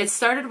 "It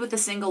started with a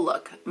single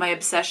look, my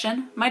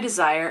obsession, my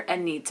desire,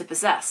 and need to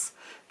possess.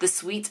 The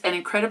sweet and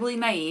incredibly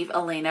naive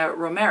Elena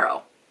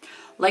Romero.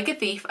 Like a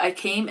thief, I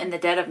came in the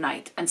dead of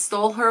night and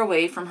stole her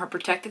away from her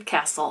protected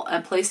castle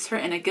and placed her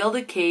in a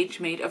gilded cage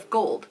made of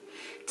gold.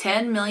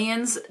 $10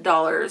 million.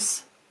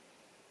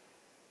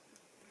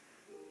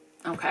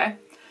 Okay.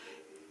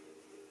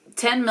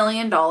 $10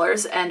 million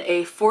and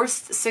a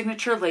forced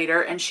signature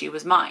later, and she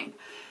was mine.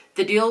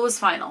 The deal was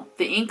final.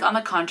 The ink on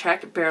the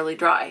contract barely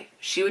dry.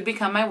 She would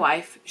become my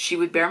wife. She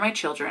would bear my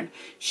children.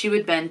 She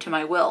would bend to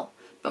my will.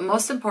 But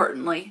most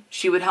importantly,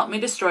 she would help me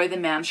destroy the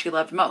man she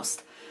loved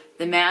most.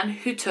 The man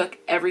who took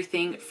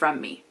everything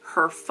from me,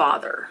 her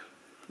father."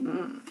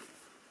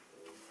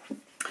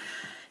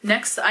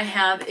 Next I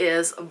have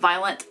is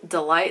Violent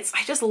Delights.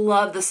 I just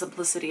love the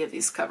simplicity of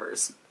these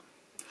covers.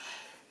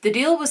 "The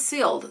deal was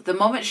sealed the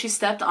moment she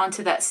stepped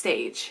onto that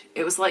stage.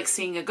 It was like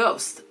seeing a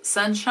ghost.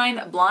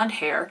 Sunshine, blonde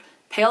hair,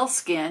 pale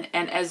skin,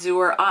 and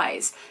azure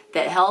eyes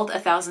that held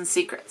 1,000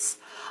 secrets.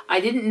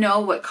 I didn't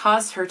know what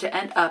caused her to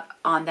end up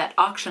on that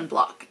auction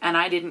block, and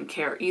I didn't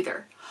care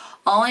either.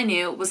 All I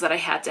knew was that I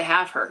had to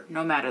have her,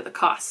 no matter the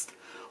cost.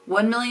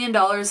 $1 million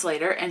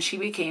later, and she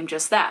became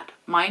just that.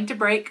 Mine to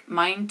break,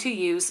 mine to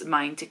use,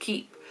 mine to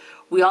keep.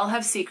 We all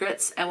have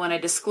secrets, and when I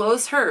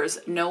disclose hers,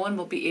 no one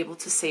will be able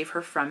to save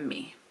her from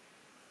me."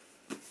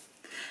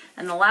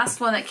 And the last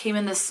one that came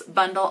in this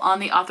bundle on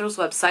the author's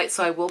website,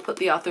 so I will put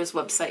the author's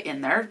website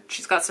in there.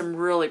 She's got some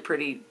really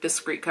pretty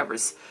discreet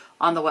covers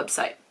on the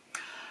website.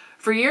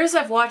 "For years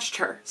I've watched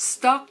her,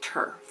 stalked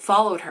her,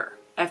 followed her.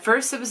 At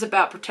first it was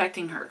about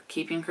protecting her,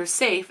 keeping her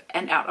safe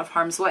and out of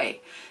harm's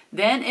way.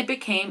 Then it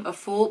became a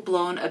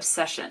full-blown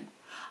obsession.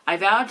 I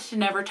vowed to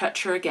never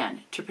touch her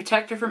again, to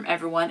protect her from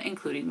everyone,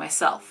 including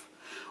myself.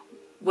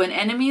 When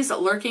enemies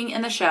lurking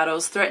in the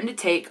shadows threaten to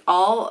take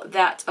all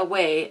that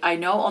away, I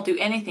know I'll do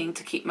anything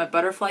to keep my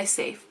butterfly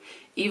safe,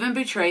 even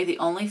betray the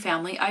only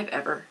family I've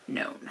ever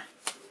known."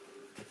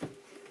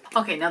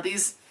 Okay, now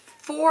these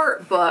 4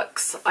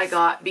 books I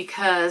got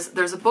because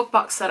there's a book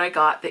box set I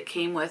got that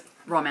came with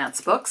romance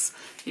books,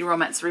 the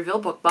Romance Reveal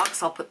book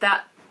box. I'll put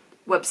that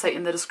website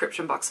in the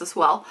description box as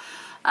well.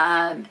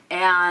 And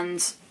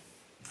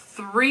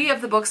 3 of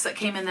the books that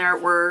came in there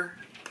were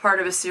part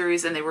of a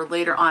series, and they were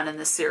later on in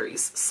the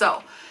series.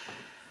 So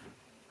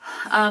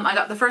I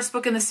got the first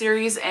book in the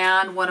series,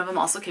 and one of them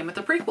also came with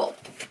a prequel.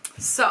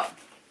 So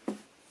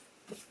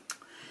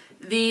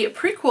the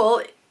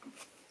prequel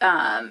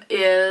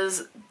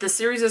is The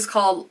series is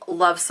called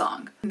Love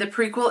Song. The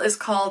prequel is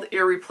called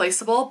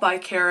Irreplaceable by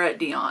Cara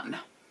Dion.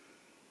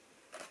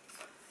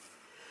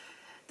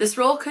 This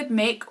role could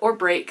make or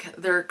break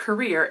their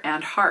career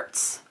and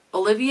hearts.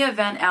 Olivia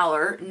Van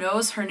Aller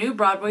knows her new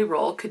Broadway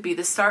role could be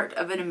the start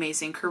of an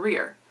amazing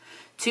career.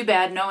 Too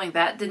bad knowing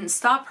that didn't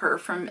stop her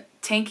from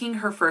tanking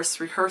her first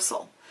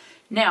rehearsal.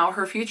 Now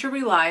her future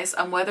relies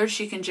on whether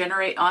she can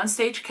generate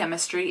onstage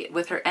chemistry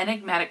with her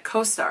enigmatic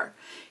co-star.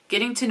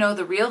 Getting to know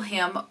the real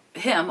him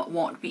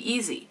won't be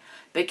easy,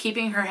 but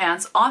keeping her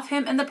hands off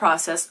him in the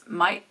process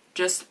might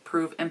just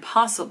prove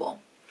impossible.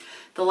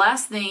 The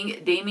last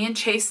thing Damien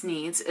Chase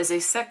needs is a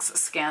sex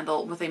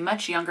scandal with a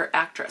much younger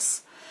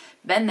actress.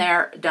 Been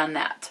there, done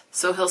that.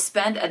 So he'll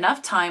spend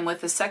enough time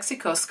with his sexy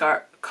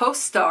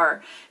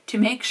co-star to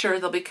make sure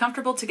they'll be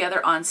comfortable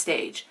together on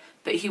stage,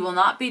 but he will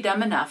not be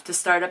dumb enough to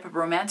start up a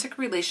romantic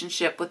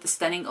relationship with the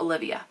stunning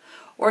Olivia,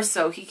 or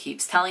so he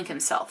keeps telling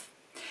himself.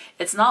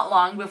 It's not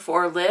long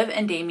before Liv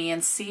and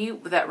Damien see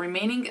that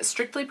remaining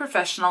strictly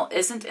professional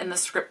isn't in the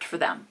script for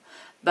them.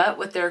 But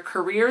with their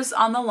careers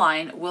on the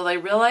line, will they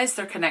realize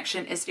their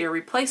connection is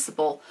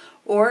irreplaceable,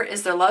 or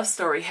is their love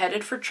story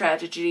headed for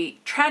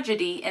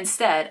tragedy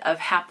instead of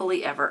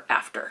happily ever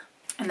after?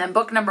 And then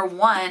book number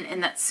 1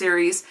 in that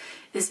series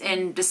is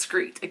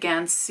Indiscreet,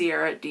 again,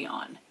 Cara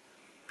Dion.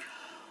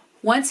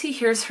 Once he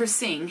hears her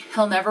sing,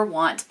 he'll never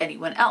want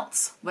anyone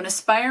else. When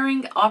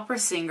aspiring opera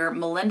singer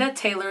Melinda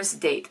Taylor's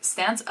date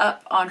stands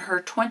up on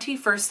her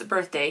 21st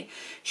birthday,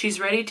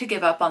 she's ready to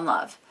give up on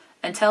love,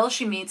 until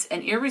she meets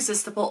an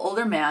irresistible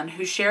older man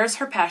who shares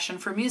her passion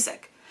for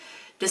music.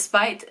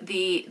 Despite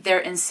their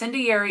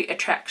incendiary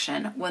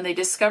attraction, when they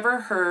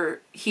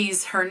discover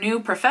he's her new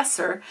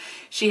professor,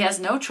 she has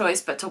no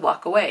choice but to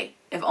walk away.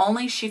 If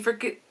only she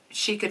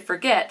could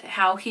forget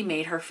how he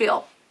made her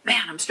feel.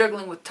 Man, I'm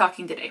struggling with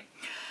talking today.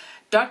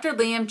 Dr.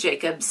 Liam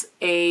Jacobs,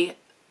 a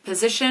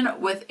physician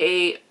with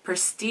a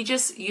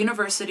prestigious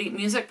university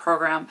music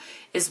program,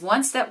 is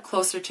one step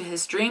closer to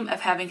his dream of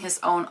having his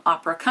own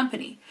opera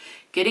company.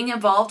 Getting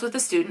involved with a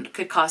student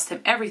could cost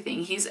him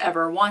everything he's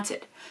ever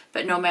wanted,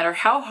 but no matter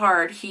how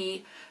hard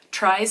he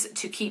tries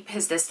to keep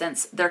his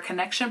distance, their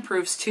connection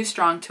proves too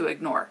strong to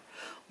ignore.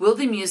 Will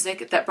the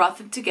music that brought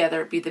them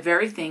together be the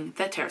very thing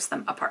that tears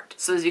them apart?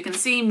 So as you can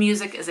see,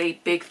 music is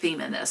a big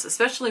theme in this,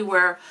 especially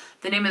where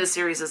the name of the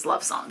series is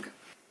Love Song.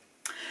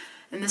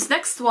 And this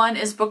next one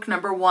is book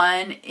number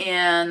 1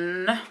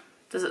 in,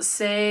 does it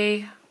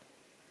say?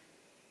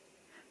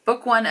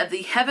 Book 1 of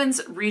the Heavens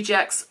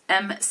Rejects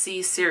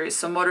MC series,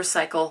 so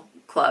Motorcycle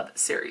Club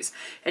series.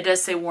 It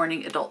does say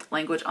warning adult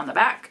language on the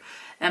back.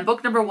 And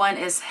book number 1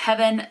 is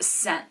Heaven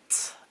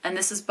Sent. And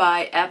this is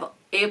by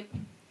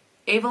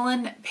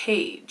Evelyn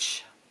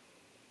Page.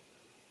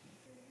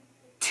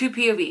 2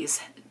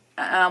 POVs,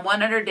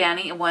 one under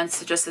Danny and one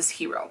just as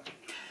hero.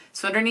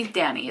 So underneath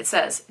Danny, it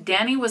says,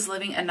 Danny was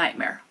living a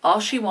nightmare.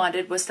 All she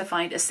wanted was to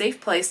find a safe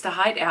place to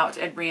hide out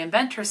and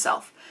reinvent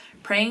herself,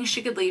 praying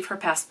she could leave her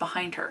past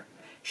behind her.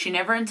 She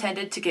never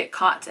intended to get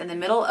caught in the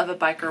middle of a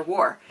biker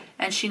war,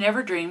 and she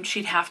never dreamed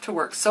she'd have to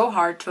work so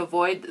hard to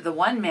avoid the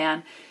one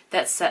man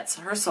that sets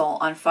her soul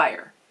on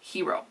fire,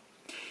 Hero.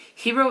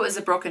 Hero is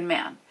a broken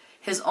man.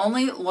 His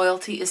only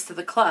loyalty is to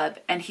the club,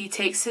 and he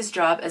takes his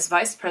job as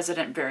vice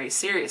president very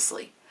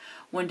seriously.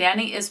 When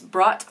Danny is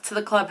brought to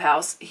the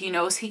clubhouse, he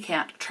knows he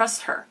can't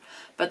trust her,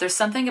 but there's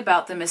something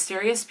about the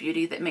mysterious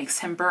beauty that makes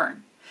him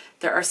burn.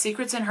 There are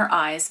secrets in her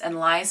eyes and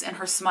lies in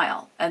her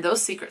smile, and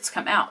those secrets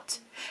come out.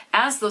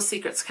 As those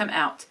secrets come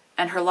out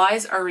and her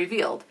lies are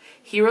revealed,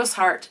 Hero's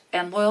heart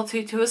and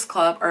loyalty to his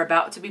club are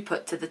about to be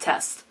put to the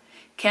test.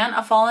 Can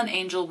a fallen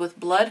angel with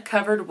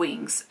blood-covered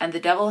wings and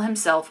the devil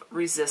himself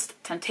resist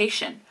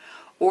temptation?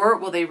 Or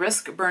will they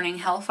risk burning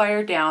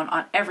hellfire down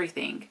on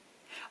everything?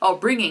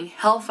 Bringing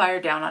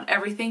hellfire down on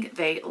everything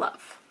they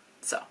love.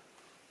 So,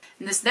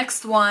 and this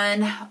next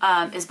one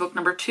is book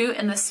number 2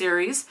 in the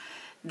series.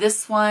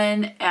 This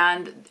one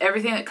and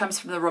everything that comes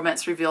from the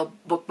Romance Reveal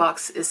book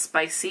box is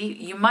spicy.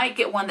 You might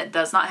get one that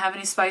does not have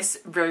any spice,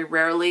 very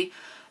rarely,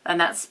 and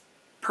that's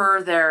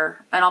per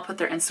their, and I'll put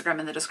their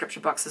Instagram in the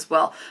description box as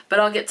well, but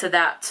I'll get to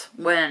that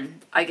when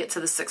I get to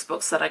the 6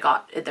 books that I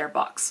got in their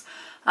box.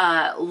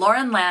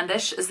 Lauren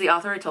Landish is the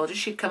author. I told you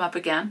she'd come up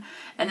again,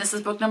 and this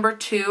is book number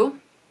 2.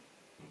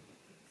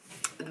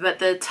 But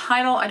the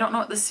title, I don't know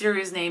what the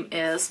series name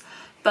is,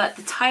 but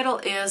the title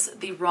is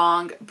The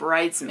Wrong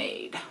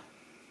Bridesmaid.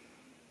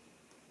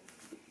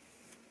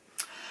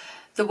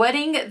 The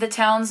wedding the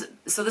town's,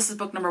 so this is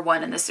book number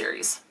 1 in the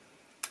series.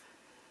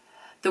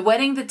 The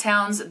wedding the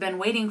town's been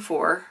waiting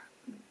for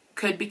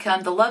could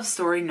become the love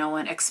story no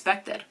one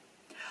expected.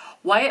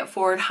 Wyatt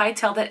Ford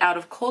hightailed it out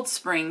of Cold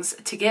Springs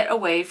to get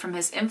away from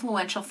his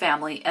influential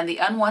family and the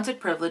unwanted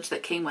privilege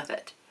that came with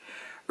it.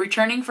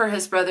 Returning for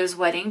his brother's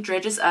wedding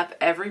dredges up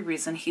every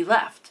reason he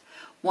left.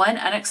 One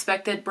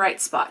unexpected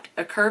bright spot,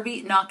 a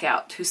curvy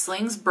knockout who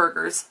slings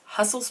burgers,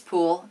 hustles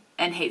pool,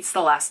 and hates the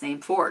last name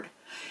Ford.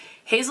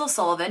 Hazel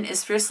Sullivan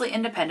is fiercely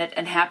independent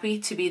and happy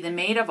to be the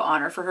maid of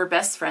honor for her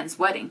best friend's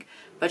wedding,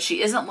 but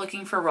she isn't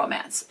looking for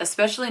romance,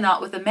 especially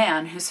not with a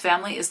man whose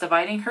family is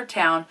dividing her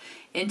town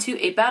into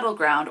a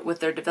battleground with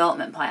their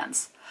development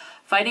plans.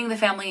 Fighting the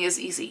family is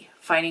easy.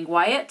 Fighting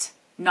Wyatt,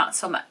 not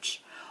so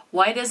much.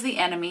 Why does the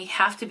enemy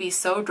have to be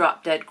so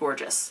drop-dead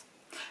gorgeous?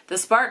 The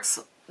sparks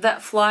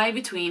that fly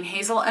between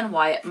Hazel and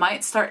Wyatt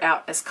might start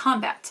out as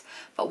combat,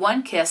 but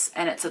one kiss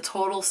and it's a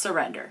total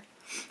surrender.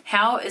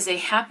 How is a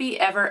happy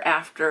ever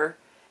after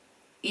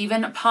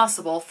even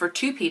possible for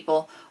two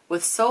people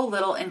with so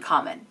little in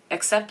common,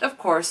 except, of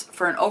course,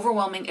 for an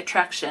overwhelming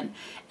attraction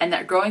and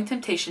that growing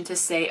temptation to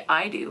say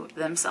I do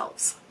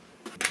themselves?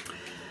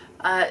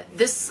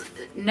 This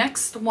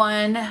next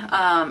one,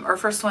 or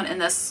first one in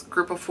this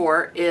group of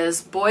four,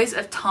 is Boys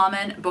of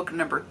Tommen, book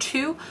number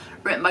 2,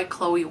 written by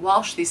Chloe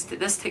Walsh.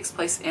 This takes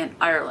place in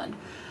Ireland,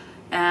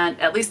 and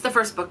at least the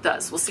first book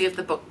does. We'll see if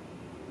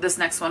this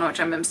next one, which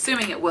I'm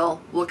assuming it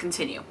will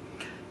continue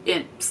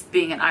in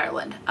being in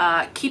Ireland.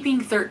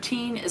 Keeping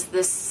 13 is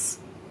this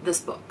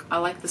book. I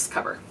like this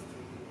cover.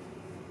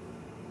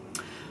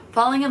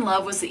 Falling in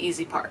love was the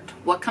easy part.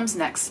 What comes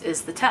next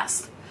is the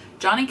test.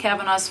 Johnny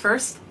Kavanagh's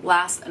first,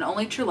 last, and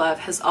only true love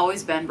has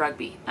always been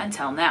rugby,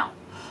 until now.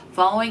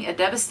 Following a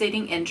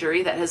devastating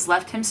injury that has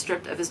left him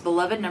stripped of his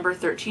beloved number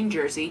 13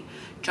 jersey,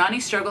 Johnny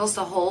struggles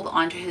to hold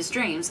on to his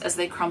dreams as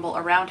they crumble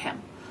around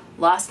him.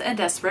 Lost and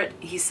desperate,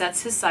 he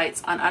sets his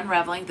sights on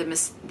unraveling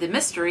the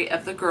mystery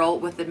of the girl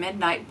with the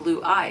midnight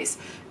blue eyes,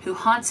 who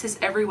haunts his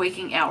every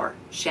waking hour,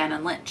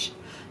 Shannon Lynch.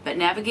 But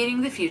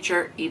navigating the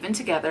future, even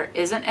together,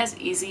 isn't as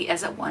easy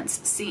as it once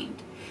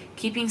seemed.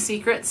 Keeping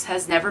secrets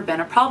has never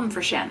been a problem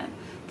for Shannon.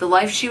 The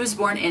life she was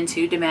born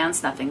into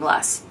demands nothing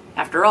less.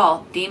 After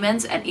all,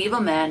 demons and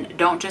evil men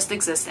don't just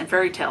exist in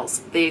fairy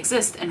tales. They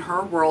exist in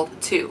her world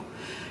too.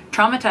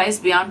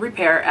 Traumatized beyond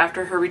repair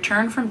after her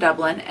return from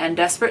Dublin and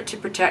desperate to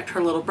protect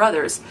her little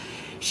brothers,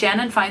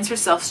 Shannon finds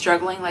herself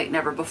struggling like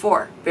never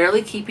before,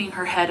 barely keeping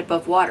her head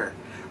above water.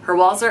 Her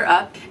walls are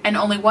up, and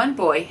only one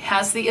boy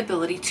has the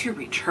ability to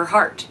reach her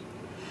heart.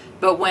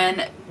 But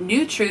when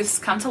new truths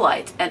come to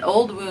light and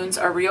old wounds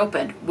are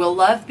reopened, will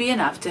love be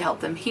enough to help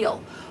them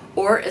heal?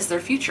 Or is their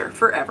future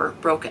forever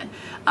broken?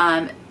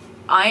 I'm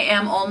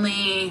around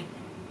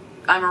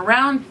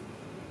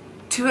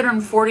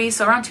 240,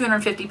 so around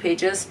 250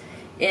 pages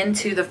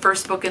into the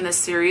first book in this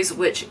series,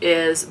 which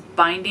is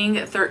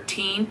Binding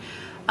 13.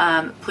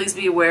 Please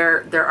be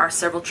aware there are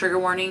several trigger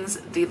warnings.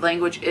 The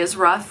language is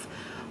rough,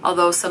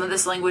 although some of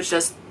this language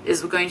is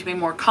going to be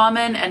more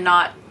common and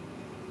not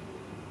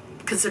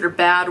considered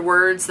bad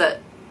words that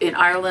in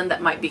Ireland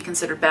that might be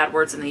considered bad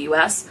words in the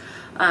US.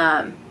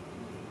 But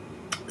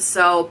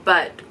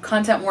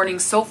content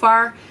warnings so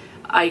far,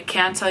 I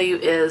can tell you,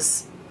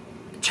 is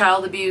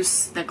child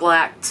abuse,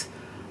 neglect,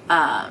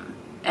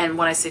 and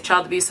when I say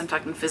child abuse, I'm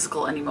talking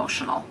physical and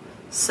emotional.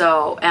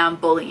 So, and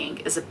bullying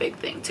is a big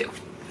thing too.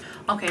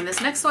 Okay, and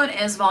this next one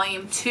is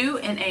volume 2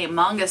 in a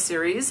manga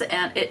series,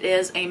 and it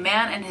is A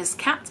Man and His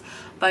Cat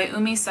by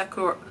Umi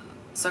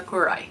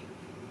Sakurai.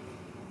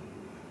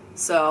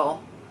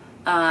 So,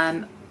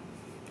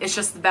 it's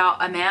just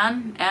about a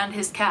man and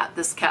his cat,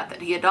 this cat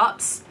that he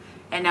adopts,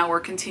 and now we're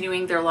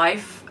continuing their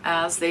life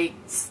as they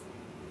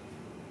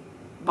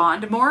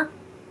bond more.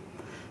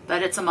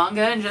 But it's a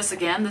manga, and just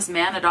again, this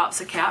man adopts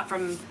a cat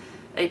from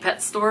a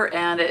pet store,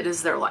 and it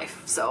is their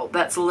life. So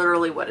that's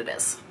literally what it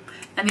is.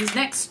 And these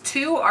next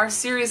two are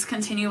series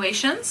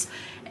continuations,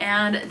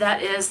 and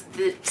that is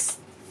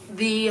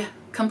the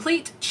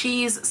Complete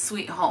Cheese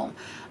Sweet Home.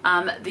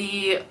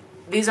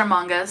 These are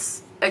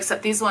mangas,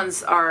 except these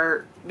ones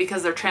are,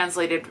 because they're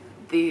translated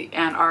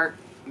and are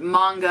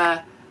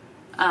manga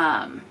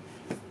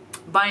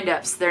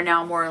bind-ups, they're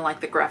now more in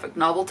like the graphic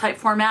novel type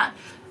format,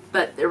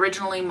 but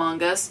originally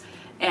mangas.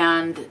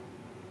 And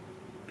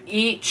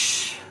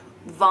each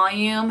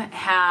volume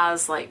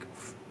has like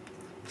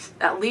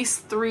at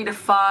least 3 to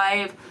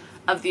 5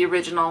 of the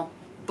original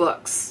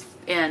books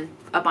in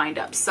a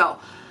bind-up. So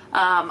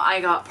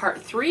I got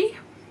part 3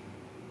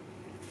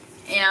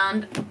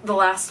 and the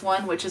last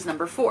one, which is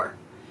number 4.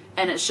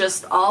 And it's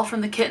just all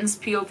from the kitten's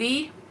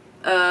POV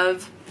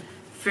of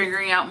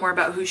figuring out more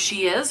about who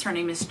she is. Her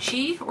name is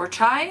Chi, or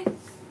Chai.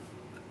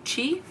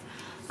 Chi.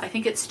 I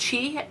think it's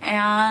Chi.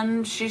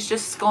 And she's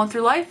just going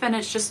through life, and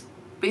it's just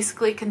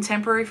basically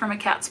contemporary from a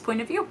cat's point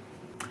of view.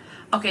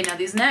 Okay, now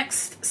these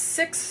next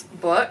 6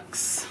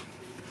 books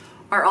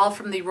are all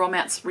from the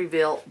Romance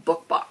Reveal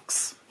book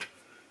box.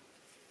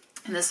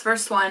 And this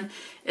first one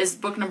is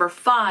book number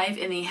 5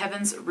 in the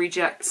Heaven's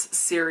Rejects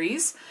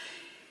series.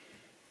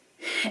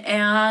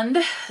 And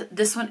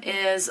this one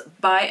is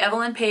by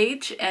Evelyn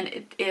Page, and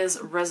it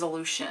is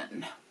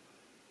Resolution.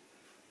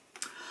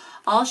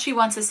 All she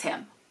wants is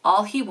him.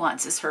 All he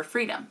wants is her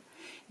freedom.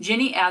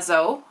 Ginny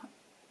Azzo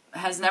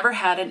has never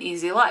had an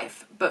easy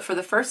life, but for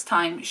the first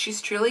time,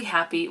 she's truly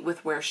happy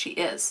with where she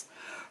is.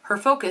 Her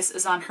focus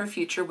is on her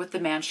future with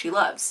the man she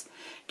loves,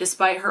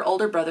 despite her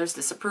older brother's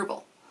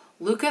disapproval.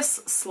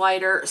 Lucas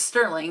Slider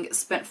Sterling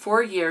spent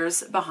 4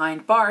 years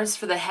behind bars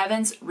for the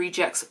Heaven's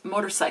Rejects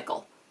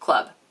Motorcycle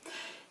Club.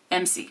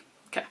 MC.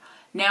 Okay.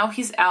 Now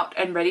he's out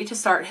and ready to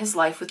start his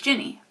life with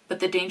Ginny, but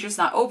the danger's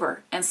not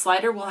over, and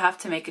Slider will have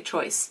to make a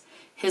choice.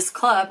 His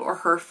club or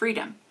her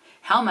freedom.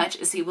 How much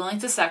is he willing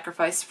to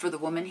sacrifice for the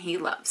woman he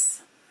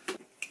loves?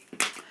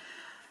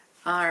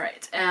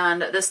 Alright,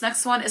 and this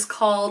next one is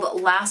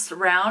called Last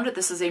Round.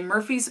 This is a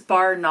Murphy's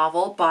Bar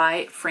novel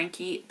by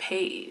Frankie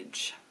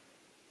Page.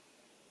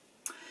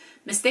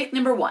 Mistake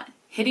number 1,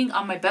 hitting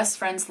on my best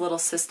friend's little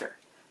sister.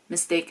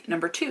 Mistake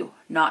number 2,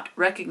 not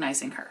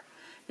recognizing her.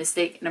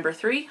 Mistake number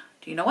 3,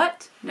 do you know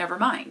what? Never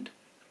mind.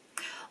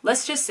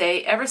 Let's just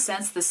say, ever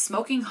since the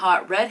smoking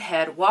hot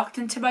redhead walked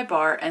into my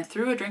bar and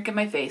threw a drink in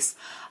my face,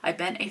 I've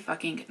been a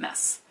fucking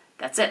mess.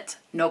 That's it.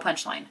 No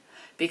punchline.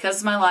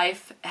 Because my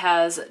life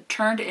has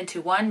turned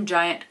into one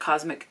giant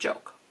cosmic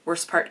joke.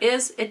 Worst part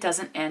is, it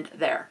doesn't end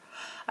there.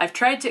 I've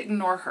tried to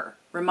ignore her,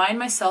 remind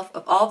myself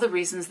of all the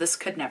reasons this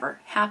could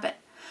never happen.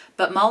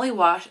 But Molly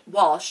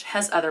Walsh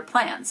has other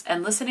plans,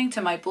 and listening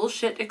to my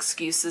bullshit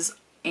excuses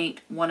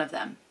ain't one of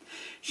them.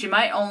 She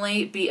might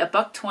only be a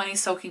 $1.20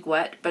 soaking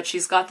wet, but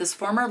she's got this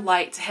former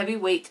light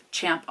heavyweight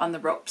champ on the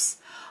ropes.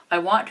 I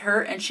want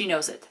her, and she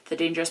knows it. The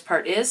dangerous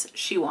part is,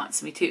 she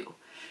wants me too.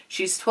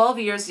 She's 12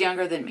 years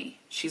younger than me.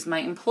 She's my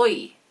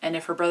employee, and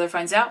if her brother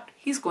finds out,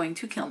 he's going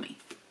to kill me.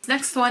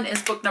 Next one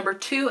is book number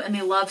 2 in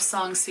the Love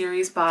Song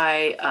series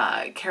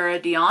by Cara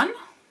Dion.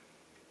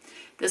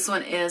 This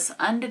one is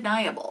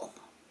Undeniable.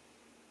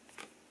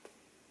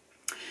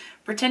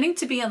 Pretending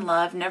to be in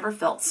love never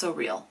felt so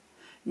real.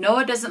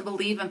 Noah doesn't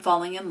believe in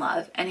falling in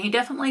love, and he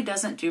definitely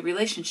doesn't do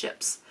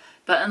relationships.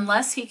 But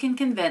unless he can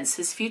convince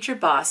his future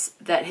boss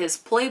that his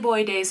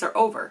playboy days are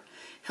over,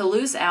 he'll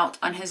lose out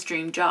on his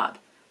dream job.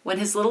 When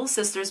his little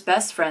sister's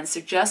best friend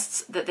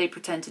suggests that they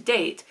pretend to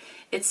date,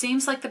 it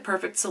seems like the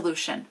perfect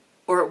solution.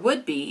 Or it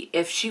would be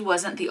if she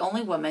wasn't the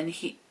only woman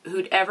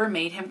who'd ever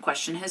made him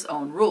question his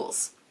own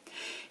rules.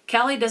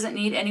 Callie doesn't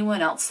need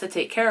anyone else to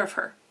take care of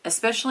her,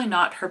 especially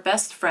not her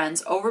best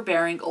friend's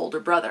overbearing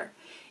older brother,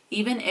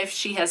 even if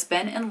she has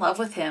been in love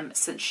with him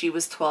since she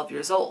was 12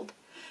 years old.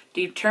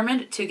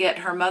 Determined to get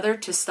her mother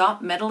to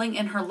stop meddling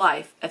in her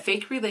life, a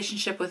fake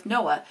relationship with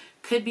Noah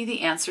could be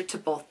the answer to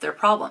both their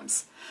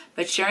problems.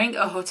 But sharing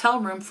a hotel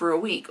room for a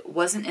week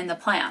wasn't in the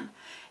plan,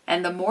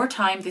 and the more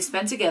time they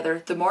spend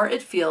together, the more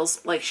it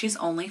feels like she's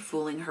only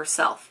fooling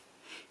herself.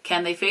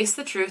 Can they face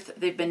the truth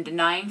they've been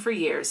denying for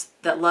years,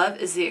 that love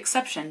is the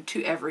exception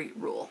to every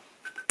rule?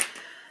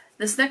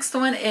 This next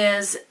one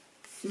is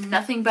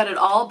Nothing But It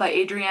All by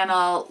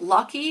Adriana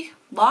Loki.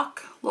 I'm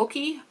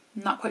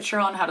not quite sure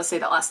on how to say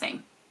that last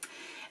name.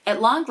 At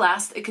long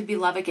last, it could be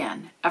love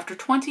again. After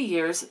 20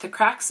 years, the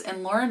cracks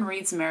in Lauren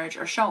Reed's marriage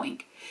are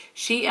showing.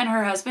 She and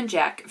her husband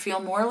Jack feel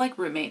more like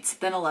roommates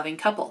than a loving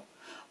couple.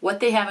 What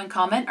they have in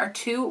common are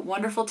 2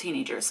 wonderful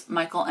teenagers,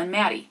 Michael and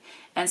Maddie,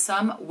 and the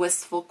same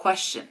wistful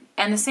question,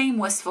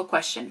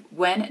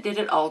 when did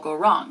it all go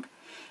wrong?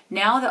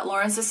 Now that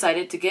Lauren's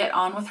decided to get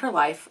on with her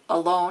life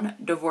alone,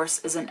 divorce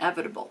is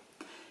inevitable.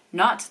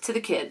 Not to the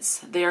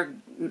kids.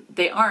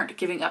 They aren't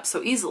giving up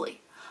so easily.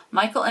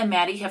 Michael and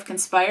Maddie have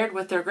conspired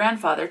with their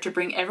grandfather to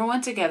bring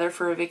everyone together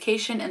for a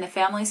vacation in the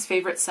family's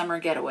favorite summer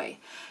getaway,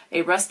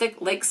 a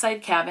rustic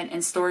lakeside cabin in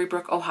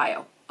Storybrook,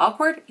 Ohio.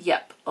 Awkward?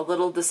 Yep. A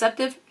little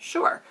deceptive?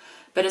 Sure.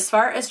 But as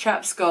far as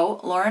traps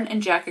go, Lauren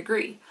and Jack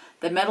agree.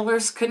 The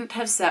meddlers couldn't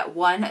have set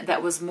one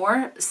that was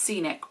more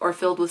scenic or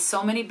filled with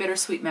so many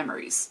bittersweet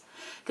memories.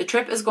 The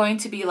trip is going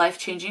to be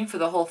life-changing for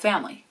the whole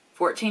family.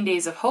 14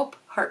 days of hope,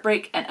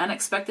 heartbreak, and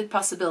unexpected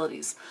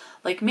possibilities,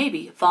 like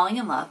maybe falling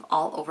in love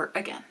all over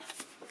again.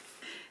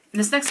 And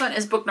this next one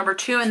is book number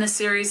 2 in the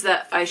series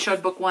that I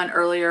showed book 1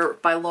 earlier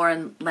by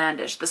Lauren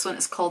Landish. This one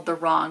is called The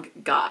Wrong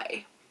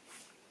Guy.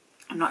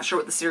 I'm not sure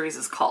what the series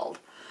is called.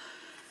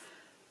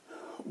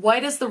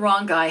 Why does the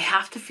wrong guy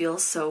have to feel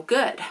so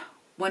good?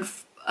 When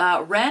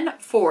Ren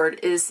Ford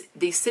is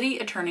the city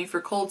attorney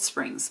for Cold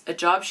Springs, a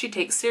job she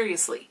takes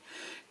seriously.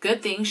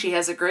 Good thing she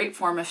has a great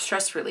form of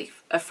stress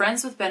relief, a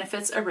friends with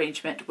benefits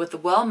arrangement with the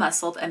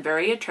well-muscled and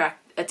very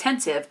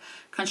attentive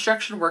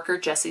construction worker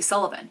Jesse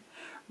Sullivan.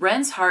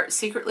 Ren's heart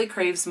secretly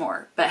craves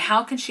more, but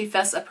how can she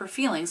fess up her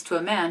feelings to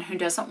a man who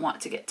doesn't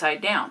want to get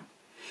tied down?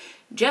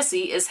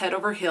 Jesse is head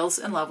over heels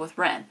in love with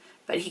Ren,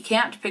 but he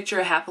can't picture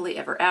a happily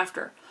ever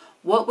after.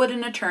 What would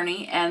an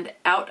attorney and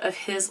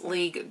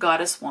out-of-his-league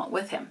goddess want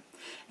with him?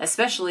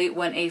 Especially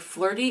when a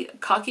flirty,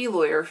 cocky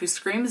lawyer who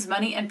screams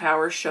money and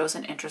power shows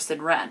an interest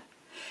in Ren.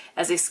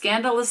 As a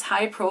scandalous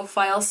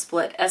high-profile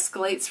split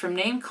escalates from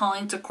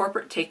name-calling to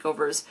corporate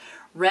takeovers,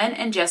 Ren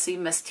and Jesse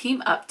must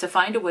team up to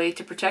find a way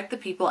to protect the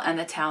people and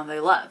the town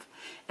they love.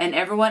 And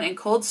everyone in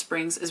Cold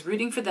Springs is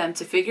rooting for them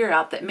to figure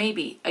out that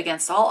maybe,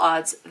 against all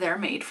odds, they're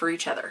made for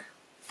each other.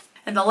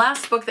 And the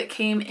last book that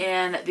came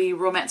in the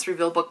Romance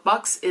Reveal book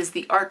box is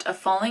The Art of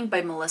Falling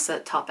by Melissa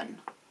Toppin.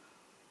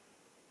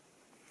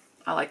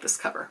 I like this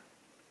cover.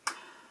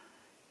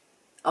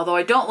 Although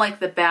I don't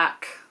like the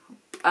back,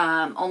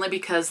 only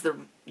because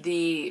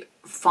the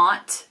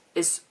font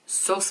is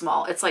so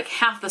small. It's like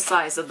half the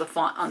size of the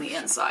font on the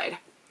inside.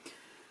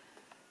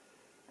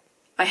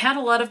 I had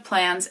a lot of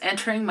plans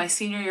entering my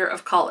senior year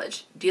of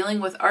college. Dealing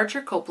with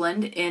Archer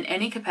Copeland in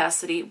any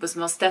capacity was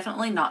most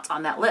definitely not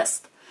on that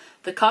list.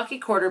 The cocky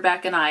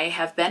quarterback and I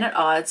have been at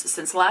odds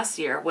since last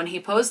year when he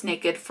posed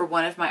naked for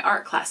one of my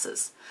art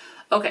classes.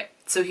 Okay,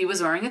 so he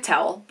was wearing a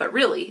towel, but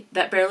really,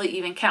 that barely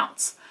even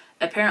counts.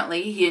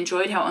 Apparently, he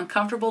enjoyed how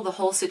uncomfortable the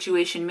whole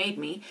situation made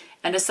me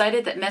and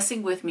decided that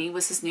messing with me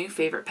was his new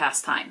favorite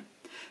pastime.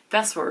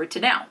 Fast forward to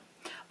now.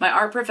 My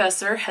art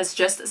professor has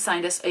just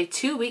assigned us a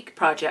 2-week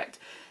project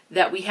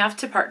that we have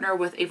to partner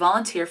with a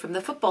volunteer from the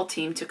football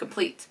team to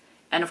complete.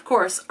 And of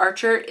course,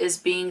 Archer is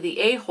being the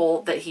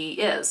a-hole that he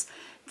is,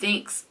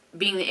 thinks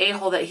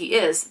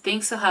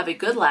he'll have a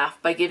good laugh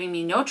by giving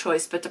me no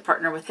choice but to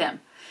partner with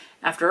him.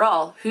 After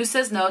all, who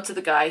says no to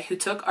the guy who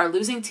took our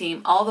losing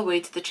team all the way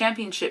to the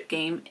championship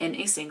game in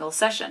a single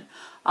session?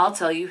 I'll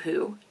tell you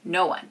who.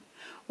 No one.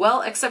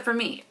 Well, except for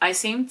me. I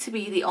seem to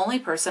be the only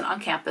person on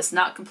campus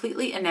not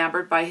completely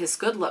enamored by his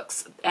good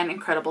looks and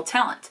incredible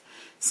talent.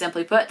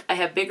 Simply put, I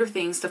have bigger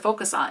things to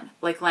focus on,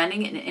 like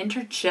landing an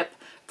internship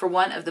for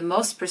one of the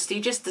most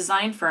prestigious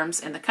design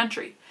firms in the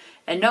country.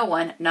 And no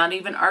one, not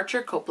even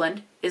Archer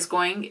Copeland, is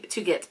going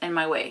to get in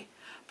my way.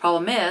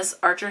 Problem is,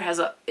 Archer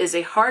is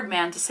a hard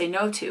man to say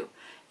no to,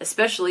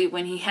 especially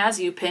when he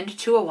has you pinned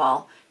to a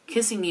wall,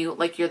 kissing you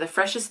like you're the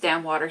freshest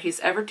damn water he's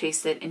ever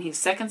tasted, and he's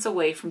seconds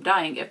away from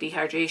dying of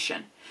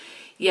dehydration.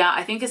 Yeah,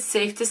 I think it's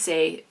safe to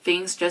say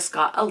things just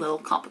got a little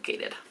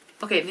complicated.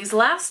 Okay, these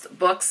last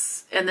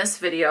books in this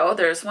video,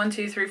 there's 1,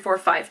 2, 3, 4,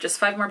 5, just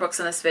 5 more books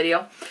in this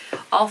video.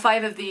 All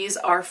 5 of these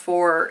are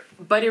for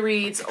buddy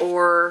reads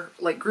or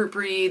like group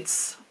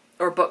reads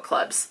or book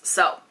clubs.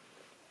 So,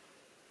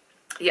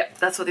 yep,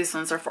 that's what these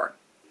ones are for.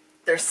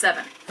 There's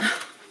 7.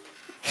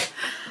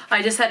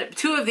 I just had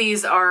 2 of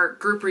these are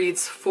group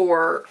reads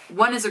for,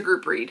 one is a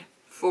group read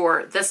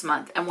for this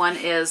month, and one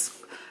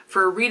is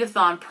for a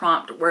read-a-thon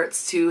prompt where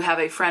it's to have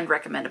a friend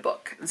recommend a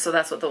book. And so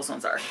that's what those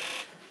ones are.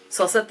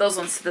 So I'll set those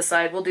ones to the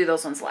side. We'll do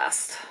those ones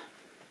last.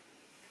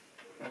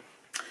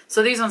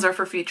 So these ones are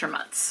for future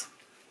months.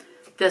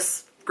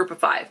 This group of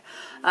 5.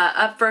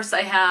 Up first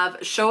I have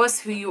Show Us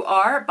Who You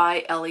Are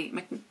by Ellie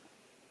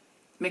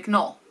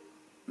McNoll.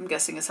 I'm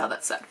guessing is how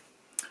that's said.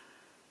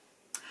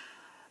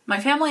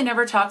 My family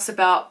never talks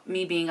about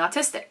me being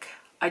autistic.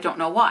 I don't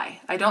know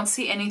why. I don't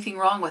see anything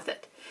wrong with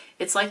it.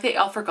 It's like they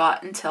all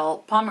forgot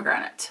until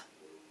Pomegranate.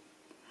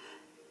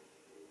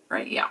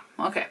 Right, yeah,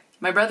 okay.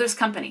 My brother's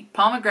company,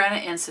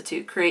 Pomegranate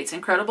Institute, creates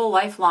incredible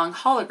lifelong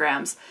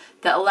holograms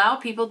that allow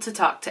people to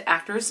talk to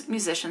actors,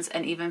 musicians,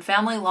 and even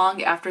family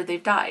long after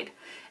they've died.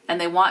 And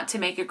they want to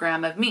make a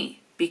gram of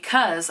me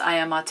because I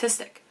am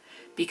autistic.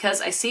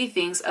 Because I see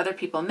things other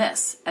people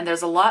miss. And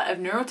there's a lot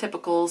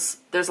neurotypicals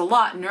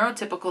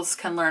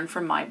can learn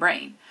from my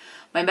brain.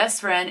 My best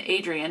friend,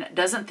 Adrian,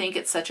 doesn't think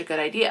it's such a good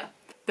idea.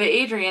 But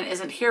Adrian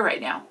isn't here right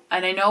now,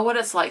 and I know what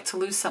it's like to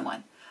lose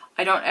someone.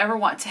 I don't ever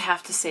want to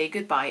have to say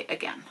goodbye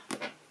again.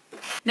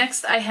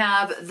 Next, I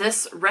have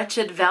This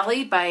Wretched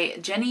Valley by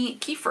Jenny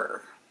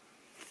Kiefer.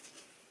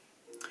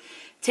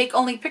 Take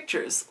only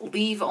pictures,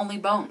 leave only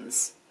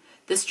bones.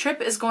 This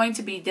trip is going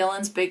to be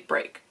Dylan's big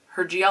break.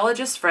 Her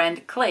geologist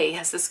friend, Clay,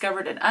 has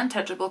discovered an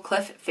untouchable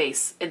cliff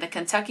face in the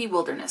Kentucky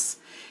wilderness,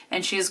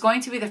 and she is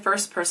going to be the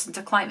first person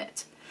to climb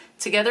it.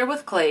 Together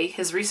with Clay,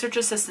 his research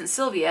assistant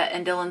Sylvia,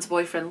 and Dylan's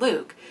boyfriend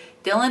Luke,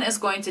 Dylan is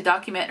going to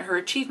document her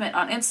achievement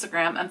on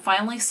Instagram and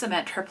finally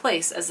cement her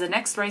place as the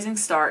next rising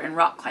star in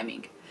rock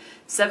climbing.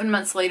 7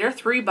 months later,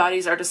 3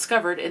 bodies are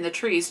discovered in the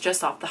trees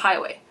just off the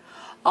highway.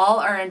 All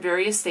are in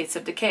various states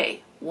of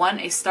decay. One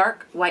a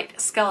stark white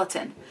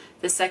skeleton,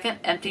 the second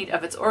emptied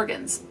of its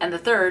organs, and the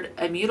third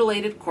a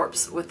mutilated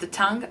corpse with the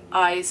tongue,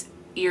 eyes,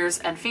 ears,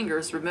 and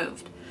fingers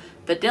removed.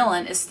 But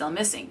Dylan is still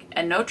missing,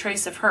 and no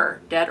trace of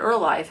her, dead or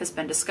alive, has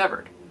been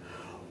discovered.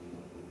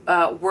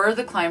 Were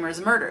the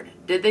climbers murdered?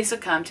 Did they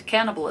succumb to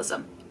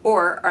cannibalism?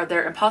 Or are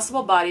their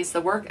impossible bodies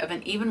the work of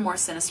an even more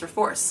sinister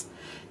force?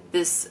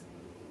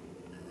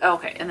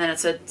 Okay, and then it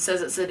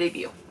says it's a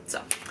debut.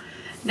 So,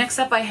 next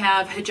up I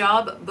have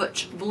Hijab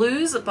Butch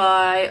Blues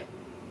by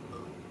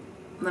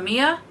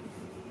Lamia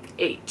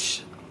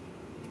H.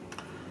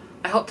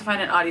 I hope to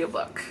find an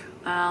audiobook.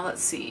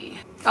 Let's see.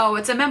 Oh,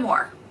 it's a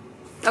memoir.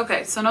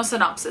 Okay, so no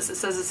synopsis. It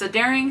says it's a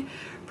daring,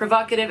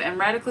 provocative, and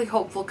radically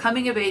hopeful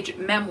coming-of-age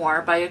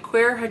memoir by a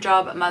queer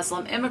hijab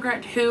Muslim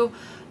immigrant who,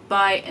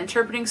 by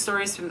interpreting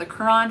stories from the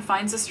Quran,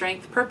 finds the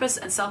strength, purpose,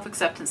 and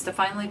self-acceptance to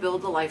finally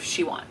build the life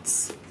she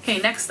wants. Okay,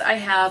 next I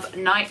have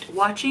Night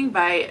Watching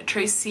by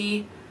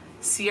Tracy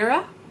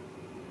Sierra.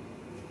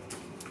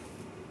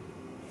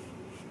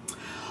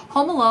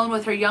 Home alone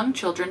with her young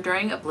children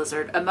during a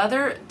blizzard, a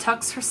mother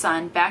tucks her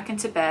son back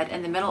into bed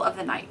in the middle of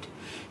the night.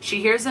 She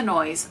hears a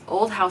noise.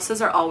 Old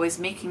houses are always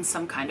making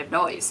some kind of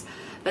noise.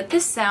 But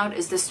this sound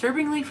is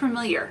disturbingly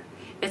familiar.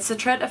 It's the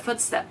tread of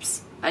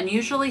footsteps,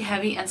 unusually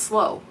heavy and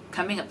slow,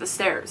 coming up the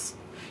stairs.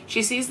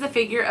 She sees the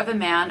figure of a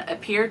man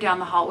appear down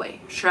the hallway,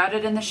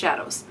 shrouded in the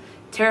shadows.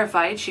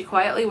 Terrified, she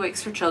quietly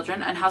wakes her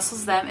children and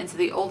hustles them into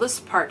the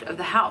oldest part of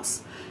the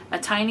house, a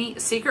tiny,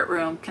 secret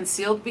room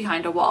concealed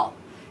behind a wall.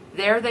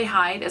 There they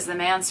hide as the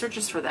man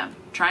searches for them,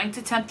 trying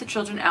to tempt the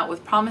children out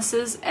with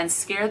promises and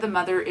scare the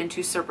mother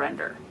into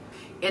surrender.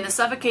 In the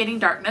suffocating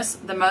darkness,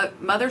 the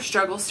mother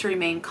struggles to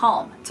remain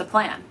calm, to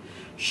plan.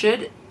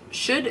 Should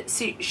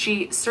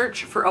she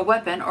search for a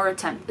weapon or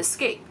attempt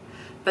escape?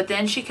 But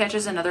then she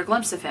catches another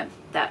glimpse of him,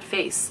 that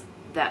face,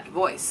 that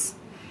voice.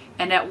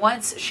 And at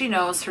once she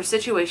knows her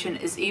situation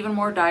is even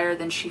more dire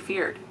than she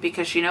feared,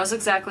 because she knows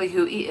exactly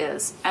who he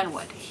is and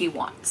what he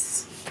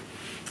wants.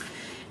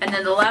 And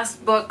then the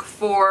last book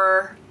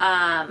for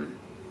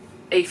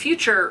a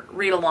future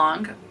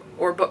read-along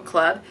or book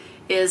club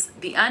is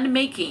The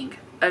Unmaking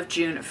of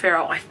June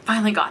Farrell. I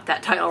finally got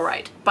that title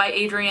right. By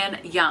Adrienne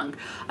Young.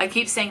 I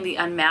keep saying The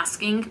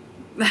Unmasking,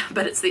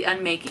 but it's The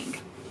Unmaking.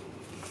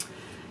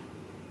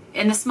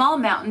 In the small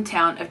mountain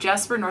town of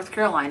Jasper, North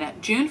Carolina,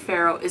 June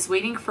Farrell is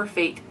waiting for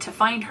fate to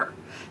find her.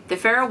 The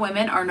Farrell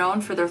women are known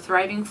for their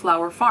thriving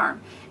flower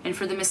farm and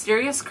for the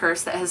mysterious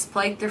curse that has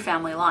plagued their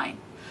family line.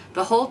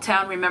 The whole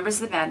town remembers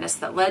the madness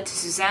that led to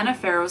Susanna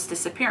Farrell's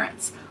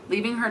disappearance,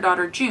 leaving her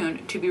daughter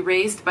June to be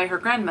raised by her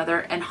grandmother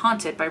and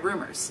haunted by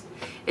rumors.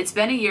 It's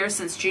been a year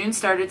since June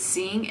started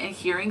seeing and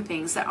hearing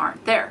things that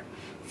aren't there.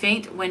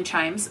 Faint wind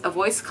chimes, a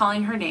voice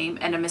calling her name,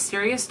 and a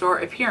mysterious door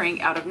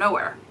appearing out of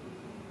nowhere.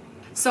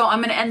 So I'm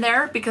going to end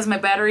there because my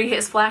battery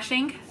is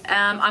flashing.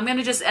 I'm going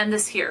to just end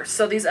this here.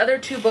 So these other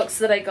two books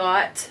that I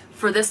got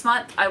for this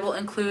month, I will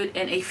include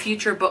in a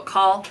future book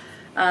haul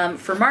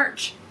for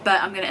March.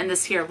 But I'm going to end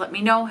this here. Let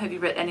me know, have you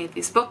read any of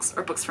these books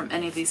or books from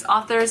any of these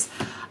authors?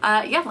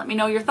 Yeah, let me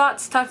know your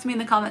thoughts. Talk to me in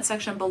the comment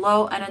section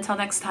below. And until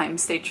next time,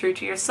 stay true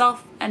to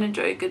yourself and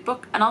enjoy a good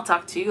book. And I'll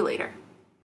talk to you later.